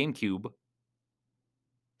it on a GameCube.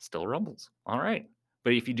 Still rumbles. All right.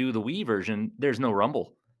 But if you do the Wii version, there's no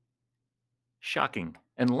rumble. Shocking.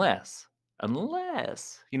 Unless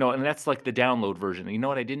Unless, and that's like the download version. You know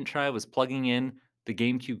what I didn't try was plugging in the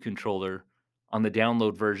GameCube controller on the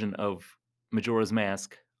download version of Majora's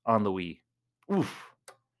Mask on the Wii. Oof.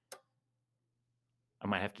 I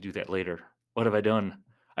might have to do that later. What have I done?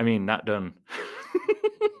 I mean, not done.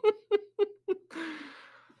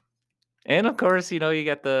 And of course, you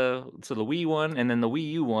got the Wii one and then the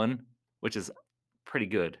Wii U one, which is pretty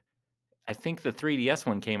good. I think the 3DS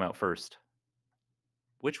one came out first.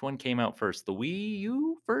 Which one came out first? The Wii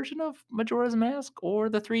U version of Majora's Mask or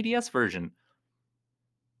the 3DS version?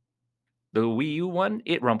 The Wii U one,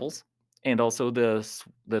 it rumbles. And also the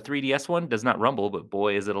 3DS one does not rumble, but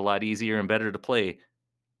boy, is it a lot easier and better to play.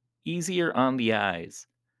 Easier on the eyes.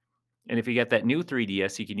 And if you got that new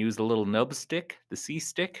 3DS, you can use the little nub stick, the C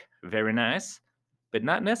stick. Very nice. But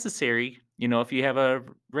not necessary, if you have a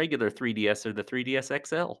regular 3DS or the 3DS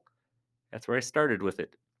XL. That's where I started with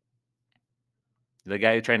it. The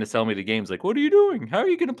guy trying to sell me the game's like, "What are you doing? How are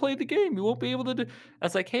you gonna play the game? You won't be able to do." I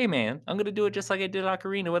was like, "Hey man, I'm gonna do it just like I did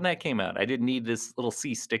Ocarina when that came out. I didn't need this little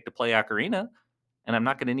C stick to play Ocarina, and I'm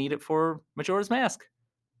not gonna need it for Majora's Mask.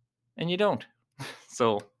 And you don't."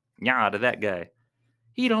 So, yeah, to that guy.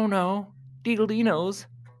 He don't know. Deedle knows.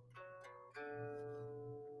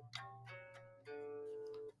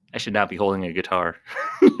 I should not be holding a guitar.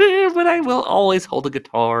 But I will always hold a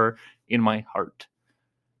guitar in my heart.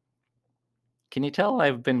 Can you tell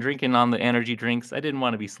I've been drinking on the energy drinks? I didn't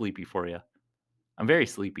want to be sleepy for you. I'm very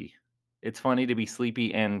sleepy. It's funny to be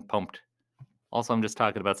sleepy and pumped. Also, I'm just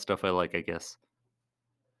talking about stuff I like, I guess.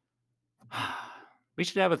 We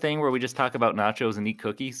should have a thing where we just talk about nachos and eat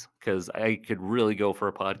cookies, because I could really go for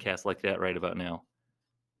a podcast like that right about now.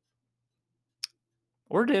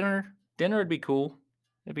 Or dinner. Dinner would be cool.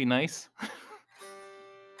 It'd be nice.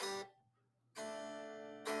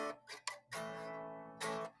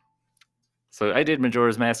 So I did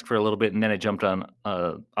Majora's Mask for a little bit, and then I jumped on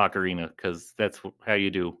Ocarina, because that's how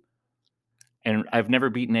you do. And I've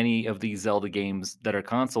never beaten any of these Zelda games that are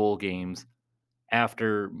console games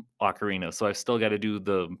after Ocarina. So I've still got to do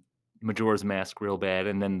the Majora's Mask real bad,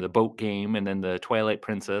 and then the boat game, and then the Twilight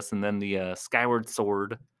Princess, and then the Skyward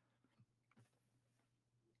Sword.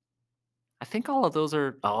 I think all of those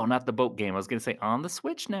are. Oh, not the boat game. I was going to say on the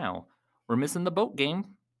Switch now. We're missing the boat game.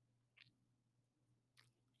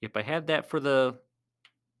 If I had that for the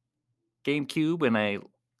GameCube and I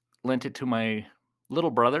lent it to my little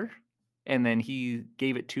brother, and then he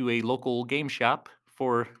gave it to a local game shop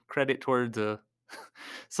for credit towards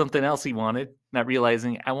something else he wanted, not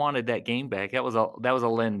realizing I wanted that game back. That was a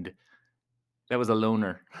lend. That was a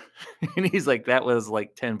loaner. And he's like, that was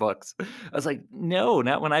like $10. I was like, no,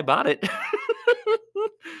 not when I bought it.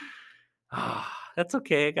 That's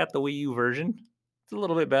okay. I got the Wii U version. It's a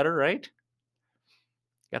little bit better, right?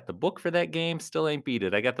 Got the book for that game, still ain't beat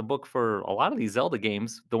it. I got the book for a lot of these Zelda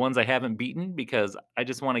games, the ones I haven't beaten, because I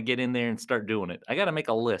just want to get in there and start doing it. I got to make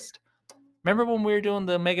a list. Remember when we were doing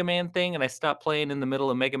the Mega Man thing and I stopped playing in the middle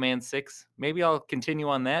of Mega Man 6? Maybe I'll continue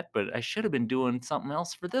on that, but I should have been doing something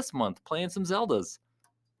else for this month, playing some Zeldas.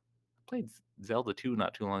 I played Zelda 2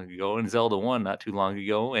 not too long ago, and Zelda 1 not too long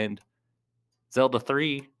ago, and Zelda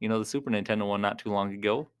 3, the Super Nintendo one not too long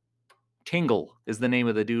ago. Tingle is the name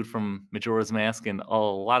of the dude from Majora's Mask and a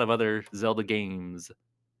lot of other Zelda games.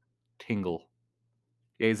 Tingle.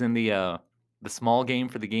 Yeah, he's in the small game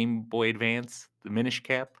for the Game Boy Advance, the Minish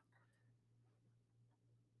Cap.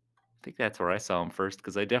 I think that's where I saw him first,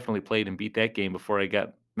 because I definitely played and beat that game before I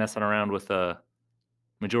got messing around with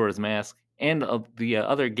Majora's Mask and the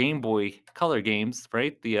other Game Boy Color games,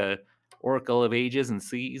 right? The Oracle of Ages and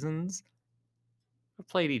Seasons. I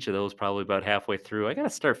played each of those probably about halfway through. I gotta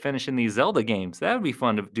start finishing these Zelda games. That would be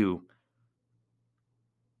fun to do.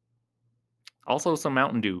 Also, some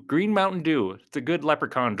Mountain Dew. Green Mountain Dew. It's a good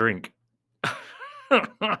leprechaun drink.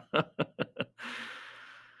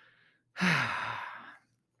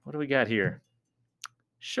 What do we got here?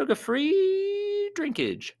 Sugar-free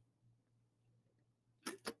drinkage.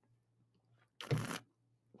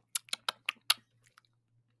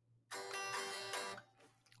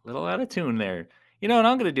 Little out of tune there. You know what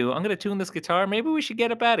I'm gonna do? I'm gonna tune this guitar. Maybe we should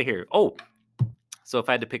get up out of here. Oh, so if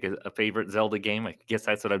I had to pick a favorite Zelda game, I guess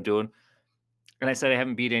that's what I'm doing. And I said I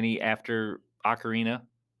haven't beat any after Ocarina,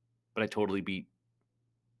 but I totally beat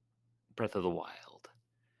Breath of the Wild.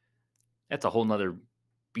 That's a whole nother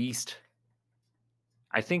beast.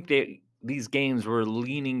 I think these games were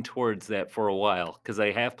leaning towards that for a while, because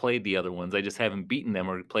I have played the other ones. I just haven't beaten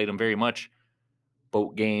them or played them very much.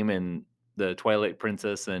 Boat game and the Twilight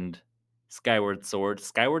Princess and Skyward Sword.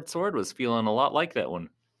 Skyward Sword was feeling a lot like that one.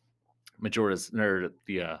 Majora's or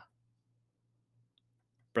the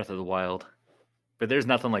Breath of the Wild. But there's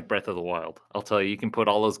nothing like Breath of the Wild. I'll tell you, you can put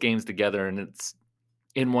all those games together and it's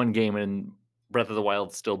in one game, and Breath of the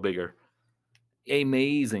Wild's still bigger.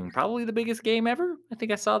 Amazing. Probably the biggest game ever. I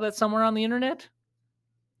think I saw that somewhere on the internet.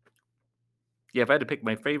 Yeah, if I had to pick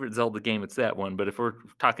my favorite Zelda game, it's that one. But if we're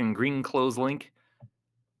talking Green Clothes Link,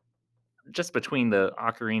 just between the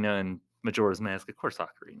Ocarina and Majora's Mask, of course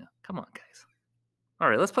Ocarina. Come on, guys. All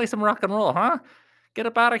right, let's play some rock and roll, huh? Get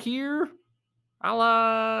up out of here.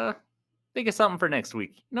 I'll think of something for next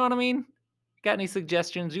week. You know what I mean? Got any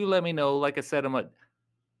suggestions? You let me know. Like I said, I'm at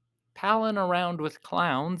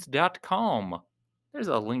palinaroundwithclowns.com. There's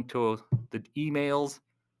a link to the emails.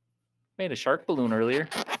 Made a shark balloon earlier.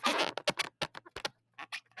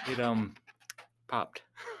 It popped.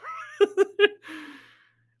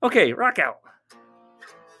 Okay, rock out.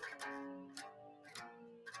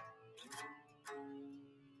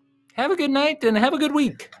 Have a good night and have a good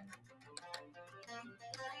week.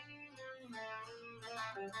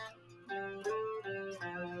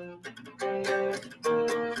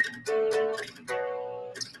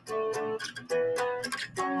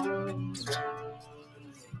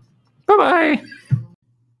 Bye-bye.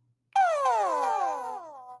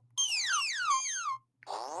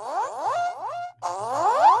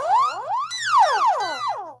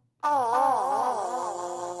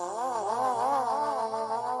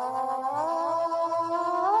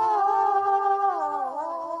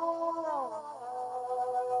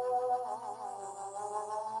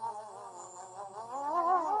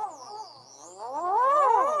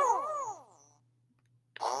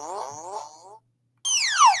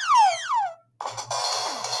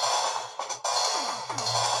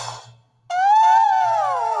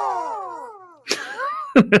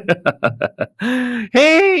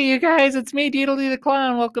 Hey, you guys, it's me, Deedledee the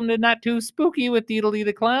Clown. Welcome to Not Too Spooky with Deedledee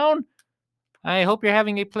the Clown. I hope you're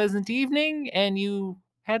having a pleasant evening and you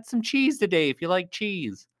had some cheese today if you like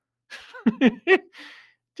cheese.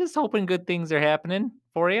 Just hoping good things are happening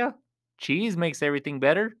for you. Cheese makes everything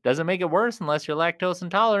better. Doesn't make it worse unless you're lactose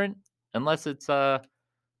intolerant. Unless it's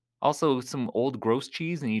also some old gross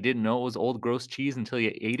cheese and you didn't know it was old gross cheese until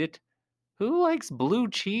you ate it. Who likes blue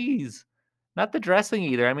cheese? Not the dressing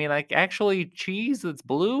either. I mean, like actually cheese that's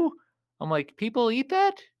blue. I'm like, people eat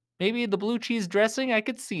that? Maybe the blue cheese dressing, I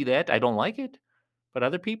could see that. I don't like it. But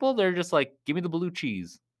other people, they're just like, give me the blue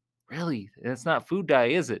cheese. Really? It's not food dye,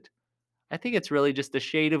 is it? I think it's really just a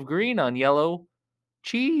shade of green on yellow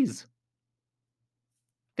cheese.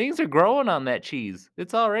 Things are growing on that cheese.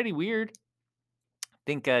 It's already weird. I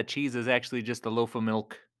think cheese is actually just a loaf of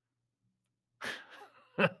milk.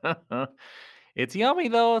 It's yummy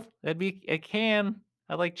though. That'd be a can.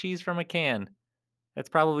 I like cheese from a can. That's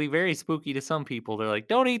probably very spooky to some people. They're like,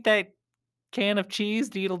 don't eat that can of cheese,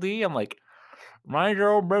 Deedledee. I'm like, mind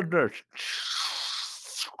your own business.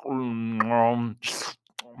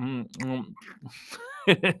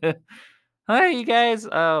 Hi, you guys.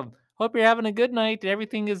 Hope you're having a good night.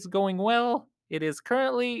 Everything is going well. It is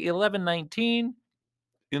currently 11:19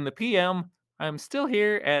 in the PM. I'm still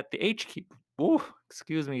here at the HQ. Oh,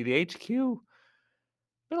 excuse me, the HQ.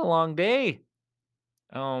 Been a long day.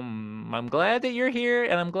 I'm glad that you're here,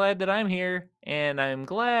 and I'm glad that I'm here, and I'm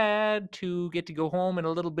glad to get to go home in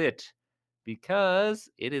a little bit because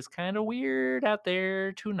it is kind of weird out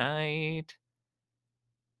there tonight.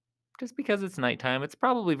 Just because it's nighttime, it's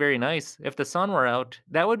probably very nice. If the sun were out,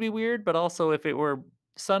 that would be weird, but also if it were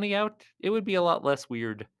sunny out, it would be a lot less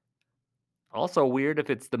weird. Also weird if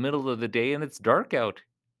it's the middle of the day and it's dark out.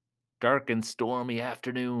 Dark and stormy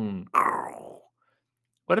afternoon.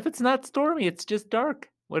 What if it's not stormy, it's just dark?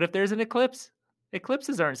 What if there's an eclipse?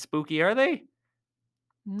 Eclipses aren't spooky, are they?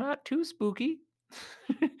 Not too spooky.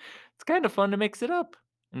 It's kind of fun to mix it up.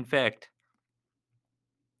 In fact,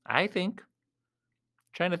 I think.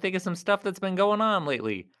 Trying to think of some stuff that's been going on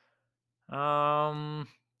lately. Um,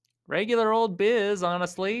 regular old biz,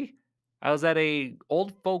 honestly. I was at a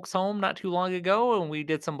old folks home not too long ago and we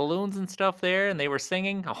did some balloons and stuff there and they were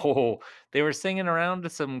singing. Oh, they were singing around to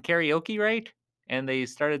some karaoke, right? And they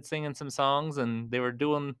started singing some songs and they were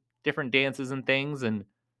doing different dances and things and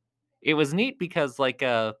it was neat because they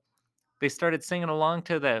started singing along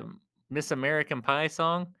to the Miss American Pie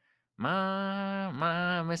song.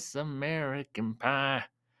 My Miss American Pie.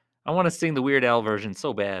 I want to sing the Weird Al version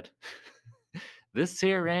so bad. This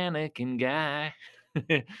here Anakin guy.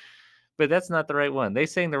 But that's not the right one. They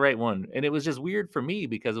sang the right one. And it was just weird for me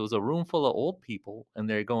because it was a room full of old people and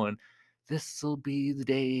they're going, this'll be the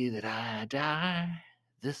day that I die.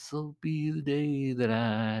 This'll be the day that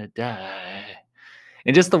I die.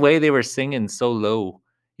 And just the way they were singing so low,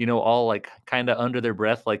 all like kind of under their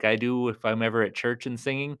breath, like I do if I'm ever at church and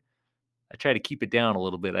singing. I try to keep it down a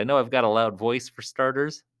little bit. I know I've got a loud voice for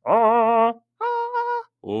starters. Oh, ah,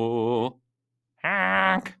 oh,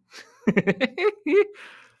 honk.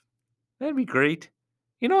 That'd be great.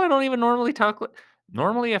 I don't even normally talk.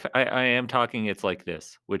 Normally, if I am talking, it's like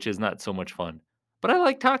this, which is not so much fun. But I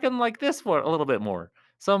like talking like this for a little bit more.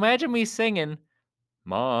 So imagine me singing,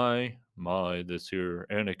 my, this here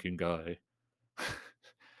Anakin guy.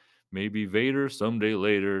 Maybe Vader someday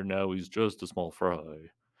later. Now he's just a small fry.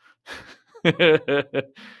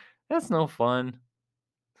 That's no fun.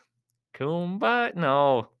 Kumbaya?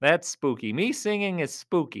 No, that's spooky. Me singing is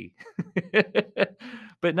spooky.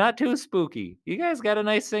 But not too spooky. You guys got a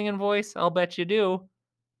nice singing voice? I'll bet you do.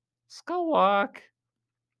 Skullwalk.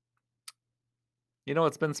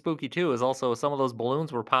 What's been spooky too is also some of those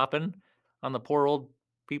balloons were popping on the poor old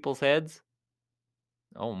people's heads.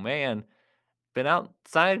 Oh man. Been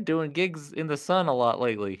outside doing gigs in the sun a lot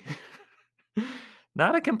lately.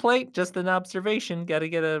 Not a complaint, just an observation. Got to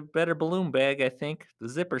get a better balloon bag, I think. The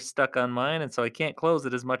zipper's stuck on mine, and so I can't close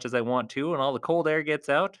it as much as I want to, and all the cold air gets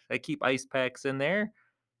out. I keep ice packs in there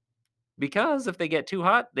because if they get too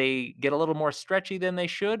hot, they get a little more stretchy than they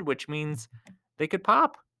should, which means they could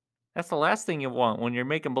pop. That's the last thing you want when you're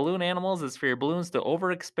making balloon animals is for your balloons to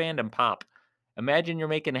overexpand and pop. Imagine you're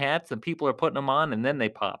making hats and people are putting them on and then they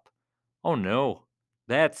pop. Oh no,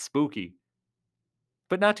 that's spooky.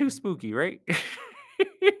 But not too spooky, right?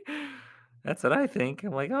 That's what I think.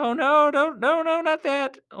 I'm like, "Oh, no, don't no, not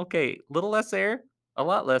that." Okay, little less air, a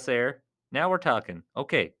lot less air. Now we're talking.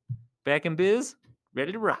 Okay, back in biz,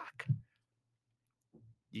 ready to rock.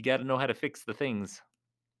 You gotta know how to fix the things.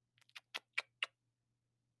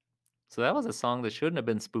 So that was a song that shouldn't have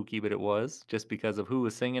been spooky, but it was, just because of who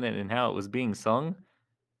was singing it and how it was being sung.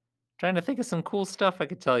 Trying to think of some cool stuff I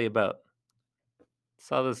could tell you about.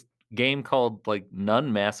 Saw this game called, like,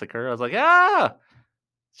 Nun Massacre. I was like, "Ah!"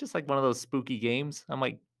 It's just like one of those spooky games I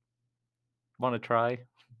might wanna try.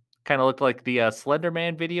 Kinda looked like the, Slender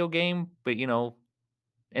Man video game, but,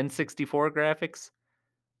 N64 graphics.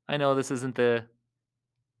 I know this isn't the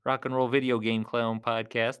Rock and Roll Video Game Clown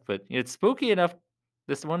podcast, but it's spooky enough,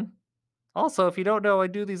 this one. Also, if you don't know, I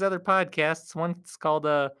do these other podcasts. One's called,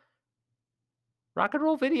 Rock and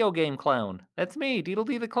Roll Video Game Clown. That's me, Deedle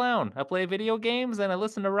Dee the Clown. I play video games and I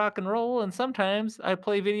listen to rock and roll, and sometimes I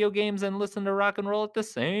play video games and listen to rock and roll at the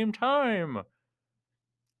same time.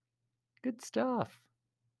 Good stuff.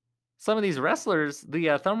 Some of these wrestlers,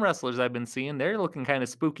 the, thumb wrestlers I've been seeing, they're looking kinda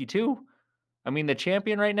spooky too. I mean, the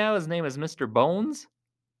champion right now, his name is Mr. Bones.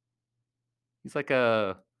 He's like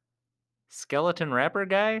a skeleton rapper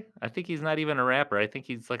guy. I think he's not even a rapper. I think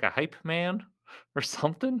he's like a hype man or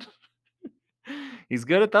something. He's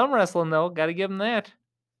good at thumb wrestling though. Got to give him that.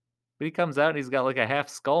 But he comes out and he's got like a half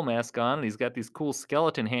skull mask on and he's got these cool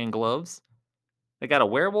skeleton hand gloves. They got a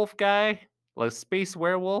werewolf guy, like a space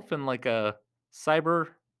werewolf and like a cyber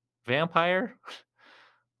vampire.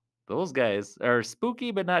 Those guys are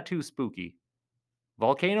spooky but not too spooky.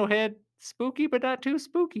 Volcano Head, spooky but not too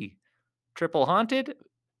spooky. Triple Haunted,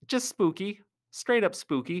 just spooky. Straight up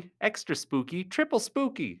spooky. Extra spooky. Triple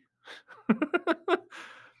spooky.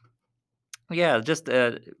 Yeah, just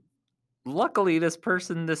luckily this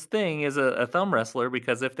thing is a thumb wrestler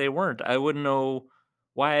because if they weren't, I wouldn't know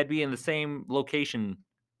why I'd be in the same location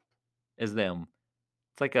as them.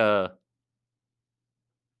 It's like a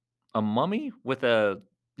mummy with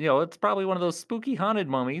it's probably one of those spooky haunted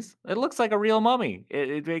mummies. It looks like a real mummy.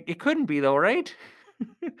 It couldn't be though, right?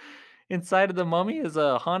 Inside of the mummy is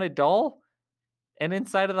a haunted doll. And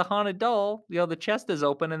inside of the haunted doll, the chest is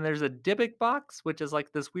open and there's a Dybbuk box, which is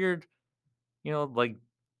like this weird, like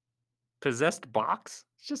possessed box.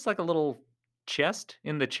 It's just like a little chest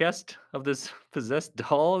in the chest of this possessed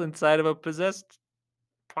doll inside of a possessed,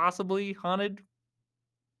 possibly haunted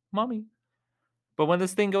mummy. But when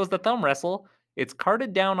this thing goes to thumb wrestle, it's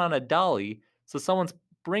carted down on a dolly. So someone's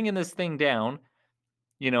bringing this thing down,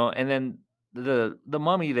 and then the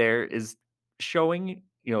mummy there is showing,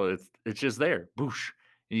 it's just there, boosh,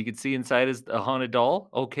 and you can see inside is a haunted doll.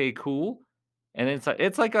 Okay, cool. And inside,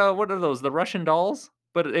 it's like what are those? The Russian dolls,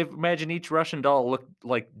 but imagine each Russian doll looked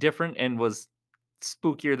like different and was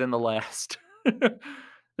spookier than the last. The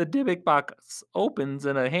Dybbuk box opens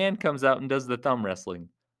and a hand comes out and does the thumb wrestling.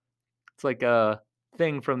 It's like a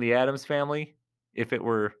thing from the Addams Family, if it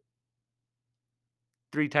were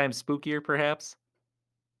 3 times spookier, perhaps.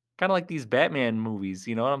 Kinda like these Batman movies,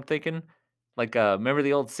 you know what I'm thinking? Like, remember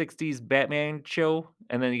the old '60s Batman show?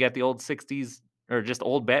 And then you got the old '60s or just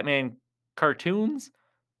old Batman cartoons?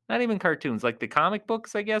 Not even cartoons, like, the comic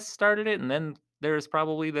books, I guess, started it, and then there's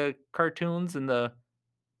probably the cartoons and the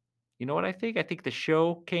you know what I think? I think the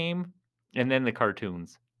show came, and then the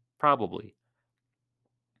cartoons. Probably.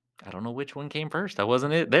 I don't know which one came first. I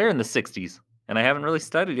wasn't it there in the '60s, and I haven't really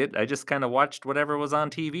studied it. I just kinda watched whatever was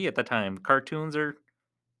on TV at the time, cartoons or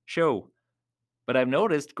show. But I've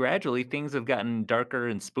noticed gradually things have gotten darker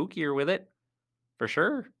and spookier with it, for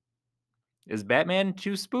sure. Is Batman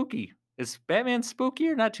too spooky? Is Batman spooky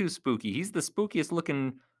or not too spooky? He's the spookiest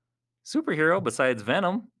looking superhero besides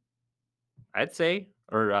Venom, I'd say,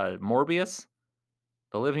 or, Morbius,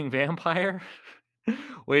 the living vampire.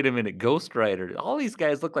 Wait a minute, Ghost Rider. All these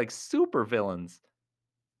guys look like super villains.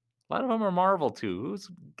 A lot of them are Marvel too. Who's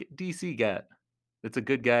DC got? That's a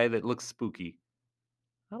good guy that looks spooky.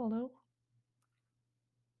 I don't know.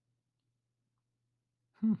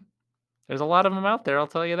 Hmm. There's a lot of them out there, I'll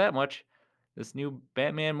tell you that much. This new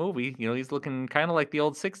Batman movie, he's looking kinda like the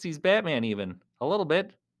old '60s Batman even, a little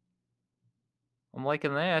bit. I'm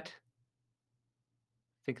liking that.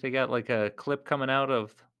 Think they got, like, a clip coming out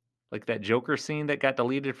of, like, that Joker scene that got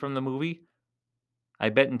deleted from the movie. I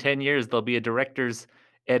bet in 10 years there'll be a director's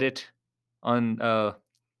edit on,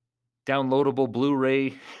 downloadable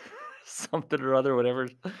Blu-ray, something or other,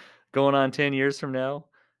 whatever's going on 10 years from now.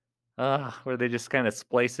 Where they just kinda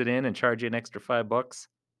splice it in and charge you an extra $5.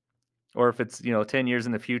 Or if it's, 10 years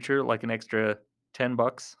in the future, like an extra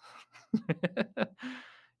 $10.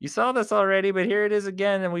 "You saw this already, but here it is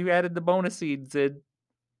again, and we've added the bonus seed, Sid."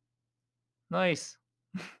 Nice.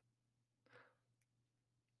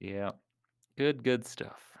 Yeah. Good, good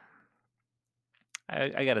stuff.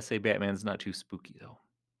 I gotta say Batman's not too spooky, though.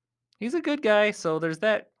 He's a good guy, so there's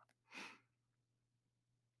that.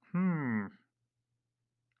 Hmm.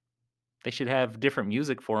 They should have different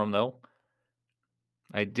music for him, though.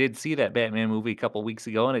 I did see that Batman movie a couple weeks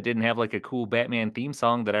ago, and it didn't have, like, a cool Batman theme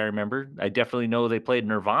song that I remember. I definitely know they played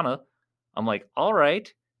Nirvana. I'm like,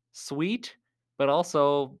 "Alright, sweet," but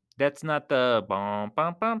also, that's not the bum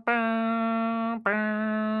bum bum bum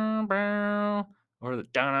bum bum or the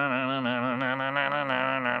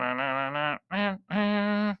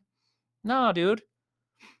no, dude.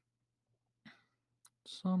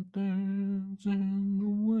 Something's in the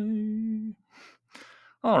way.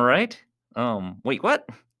 Alright. Wait, what?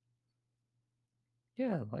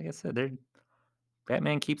 Yeah, like I said,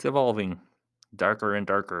 Batman keeps evolving. Darker and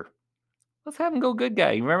darker. Let's have him go good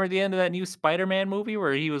guy. You remember the end of that new Spider-Man movie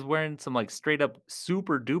where he was wearing some, like, straight up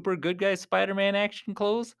super duper good guy Spider-Man action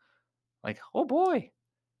clothes? Like, oh boy,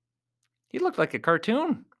 he looked like a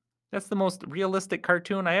cartoon. That's the most realistic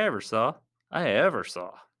cartoon I ever saw. I ever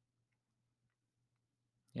saw.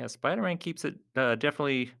 Yeah, Spider-Man keeps it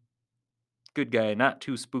definitely good guy, not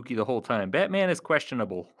too spooky the whole time. Batman is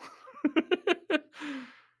questionable.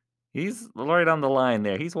 He's right on the line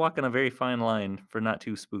there. He's walking a very fine line for not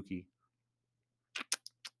too spooky.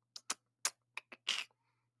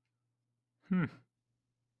 Hmm.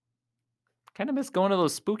 Kind of miss going to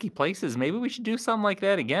those spooky places. Maybe we should do something like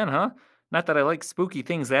that again, huh? Not that I like spooky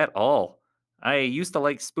things at all. I used to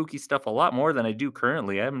like spooky stuff a lot more than I do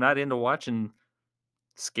currently. I'm not into watching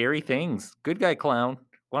scary things. Good guy clown.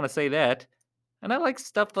 Want to say that. And I like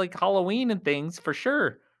stuff like Halloween and things for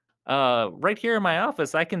sure. Right here in my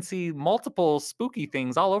office, I can see multiple spooky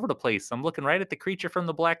things all over the place. I'm looking right at the creature from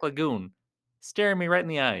the Black Lagoon, staring me right in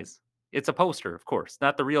the eyes. It's a poster, of course,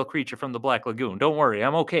 not the real creature from the Black Lagoon. Don't worry,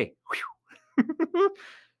 I'm okay.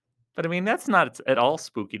 But I mean, that's not at all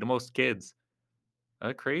spooky to most kids.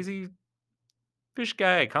 A crazy fish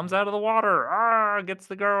guy comes out of the water, gets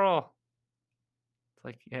the girl. It's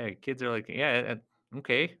like, yeah, kids are like, yeah,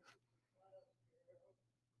 okay.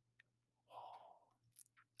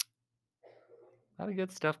 A lot of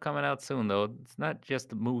good stuff coming out soon, though. It's not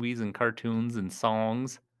just movies and cartoons and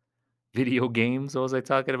songs, video games. What was I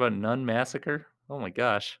talking about? Nun Massacre? Oh my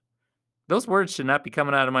gosh. Those words should not be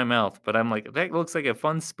coming out of my mouth, but I'm like, that looks like a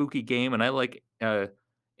fun, spooky game, and I like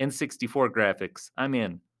N64 graphics. I'm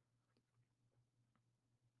in.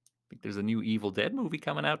 Think there's a new Evil Dead movie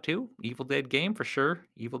coming out too. Evil Dead game for sure.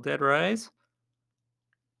 Evil Dead Rise.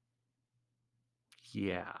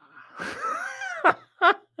 Yeah.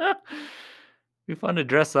 Be fun to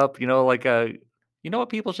dress up, like what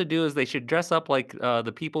people should do is they should dress up like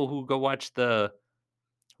the people who go watch the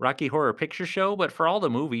Rocky Horror Picture Show, but for all the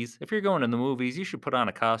movies. If you're going to the movies, you should put on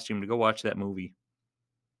a costume to go watch that movie.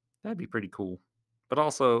 That'd be pretty cool. But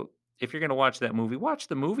also, if you're going to watch that movie, watch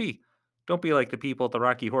the movie. Don't be like the people at the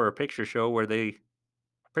Rocky Horror Picture Show where they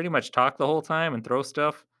pretty much talk the whole time and throw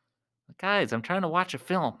stuff. Guys, I'm trying to watch a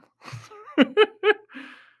film.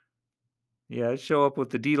 Yeah, I show up with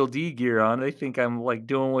the Deedle D gear on. They think I'm like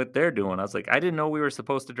doing what they're doing. I was like, I didn't know we were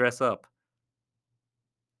supposed to dress up.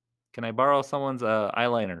 Can I borrow someone's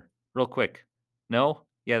eyeliner real quick? No?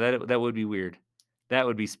 Yeah, that would be weird. That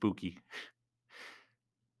would be spooky.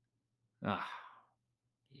 Ah,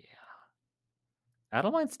 yeah. I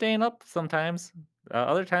don't mind staying up sometimes.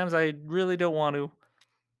 Other times I really don't want to.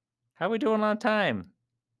 How we doing on time?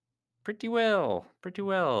 Pretty well. Pretty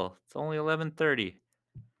well. It's only 11:30.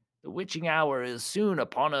 The witching hour is soon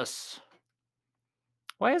upon us.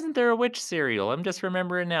 Why isn't there a witch cereal? I'm just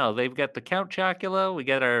remembering now. They've got the Count Chocula. We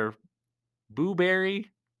got our Boo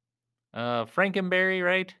Berry, Frankenberry,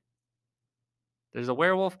 right? There's a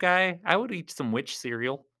werewolf guy. I would eat some witch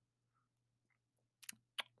cereal.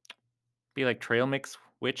 Be like trail mix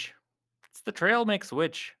witch. It's the trail mix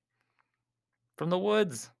witch from the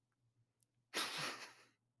woods.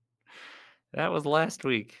 That was last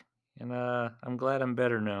week, and I'm glad I'm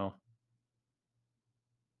better now.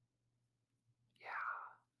 Yeah,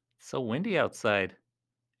 it's so windy outside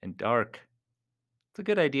and dark. It's a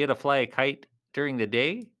good idea to fly a kite during the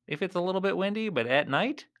day if it's a little bit windy, but at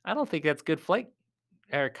night, I don't think that's good flight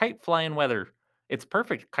or kite flying weather. It's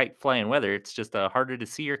perfect kite flying weather. It's just harder to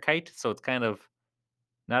see your kite, so it's kind of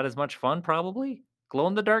not as much fun, probably. Glow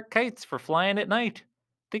in the dark kites for flying at night.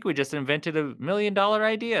 I think we just invented $1 million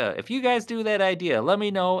idea. If you guys do that idea, let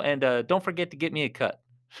me know, and don't forget to get me a cut.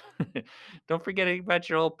 Don't forget about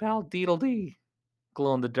your old pal Deedle D.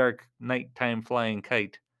 Glow in the dark nighttime flying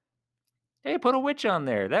kite. Hey, put a witch on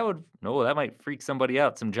there. That would no, that might freak somebody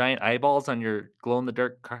out. Some giant eyeballs on your glow in the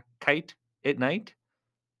dark kite at night.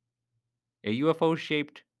 A UFO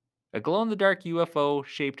shaped, a glow in the dark UFO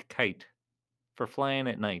shaped kite for flying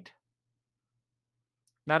at night.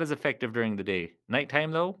 Not as effective during the day.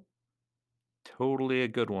 Nighttime though, totally a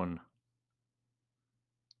good one.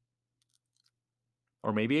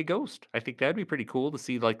 Or maybe a ghost. I think that'd be pretty cool to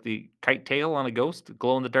see like the kite tail on a ghost,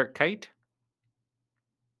 glow in the dark kite.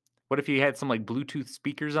 What if you had some like Bluetooth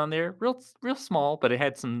speakers on there? Real small, but it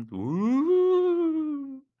had some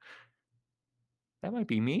ooh. That might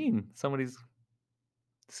be mean. Somebody's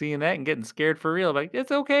seeing that and getting scared for real. Like,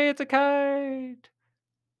 it's okay, it's a kite.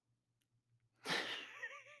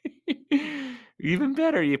 Even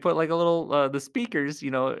better, you put like a little the speakers,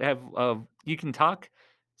 have you can talk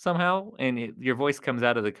somehow and your voice comes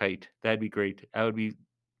out of the kite. That'd be great. I would be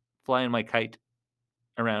flying my kite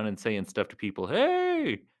around and saying stuff to people.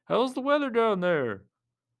 Hey, how's the weather down there?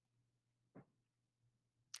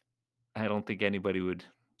 I don't think anybody would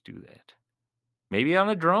do that. Maybe on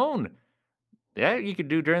a drone. Yeah, you could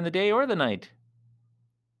do during the day or the night.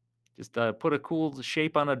 Just put a cool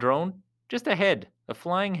shape on a drone. Just a head, a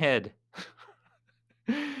flying head.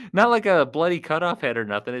 Not like a bloody cutoff head or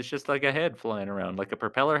nothing. It's just like a head flying around, like a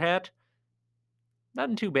propeller hat.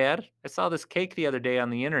 Nothing too bad. I saw this cake the other day on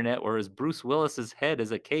the internet where it was Bruce Willis's head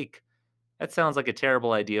as a cake. That sounds like a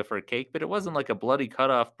terrible idea for a cake, but it wasn't like a bloody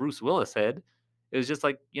cut off Bruce Willis head. It was just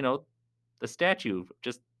like, the statue,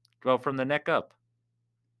 just well from the neck up.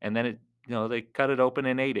 And then they cut it open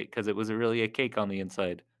and ate it because it was really a cake on the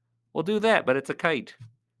inside. We'll do that, but it's a kite.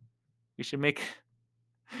 We should make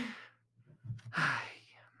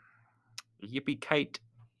Yippee kite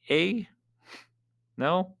A?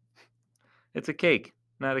 No? It's a cake,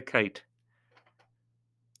 not a kite.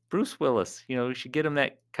 Bruce Willis, we should get him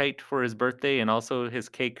that kite for his birthday and also his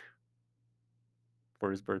cake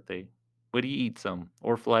for his birthday. Would he eat some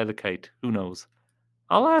or fly the kite? Who knows?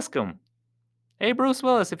 I'll ask him. Hey, Bruce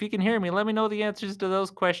Willis, if you can hear me, let me know the answers to those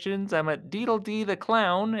questions. I'm at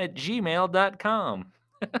deedledtheclown@gmail.com.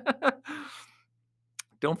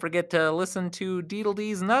 Don't forget to listen to Deedle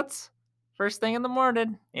D's Nuts first thing in the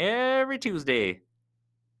morning every Tuesday.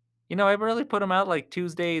 I really put them out like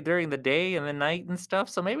Tuesday during the day and the night and stuff.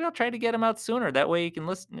 So maybe I'll try to get them out sooner. That way you can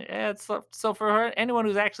listen. Yeah, so for anyone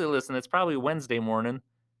who's actually listening, it's probably Wednesday morning.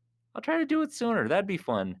 I'll try to do it sooner. That'd be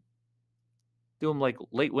fun. Do them like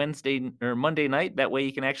late Wednesday or Monday night. That way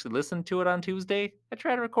you can actually listen to it on Tuesday. I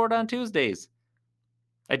try to record on Tuesdays.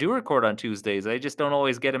 I do record on Tuesdays. I just don't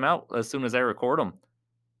always get them out as soon as I record them.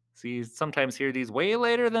 See, sometimes hear these way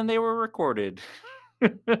later than they were recorded.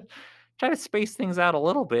 Try to space things out a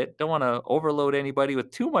little bit. Don't want to overload anybody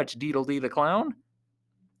with too much Deedle Dee the Clown.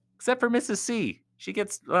 Except for Mrs. C. She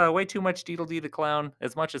gets way too much Deedle Dee the Clown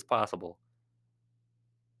as much as possible.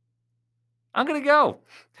 I'm going to go.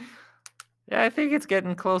 Yeah, I think it's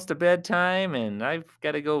getting close to bedtime, and I've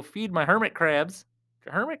got to go feed my hermit crabs.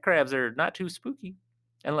 Hermit crabs are not too spooky.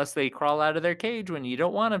 Unless they crawl out of their cage when you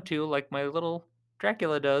don't want them to, like my little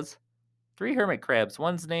Dracula does. 3 hermit crabs.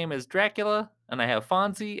 One's name is Dracula, and I have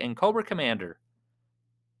Fonzie and Cobra Commander.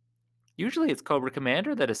 Usually it's Cobra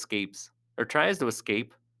Commander that escapes, or tries to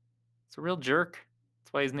escape. It's a real jerk.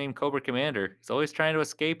 That's why he's named Cobra Commander. He's always trying to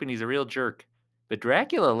escape, and he's a real jerk. But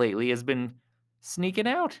Dracula lately has been sneaking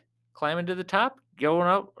out, climbing to the top, going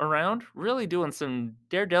up around, really doing some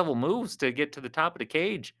daredevil moves to get to the top of the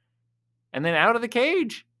cage. and then out of the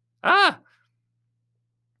cage. Ah,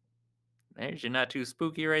 there's your not too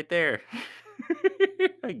spooky right there.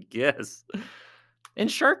 I guess. And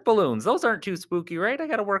shark balloons. Those aren't too spooky, right? I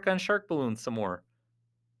got to work on shark balloons some more.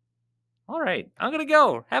 All right, I'm gonna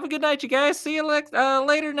go. Have a good night, you guys. See you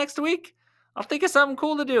later next week. I'll think of something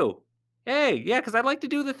cool to do. Hey, yeah, because I'd like to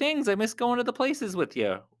do the things. I miss going to the places with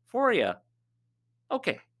you, for you.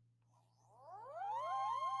 Okay,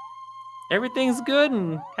 everything's good,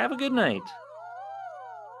 and have a good night.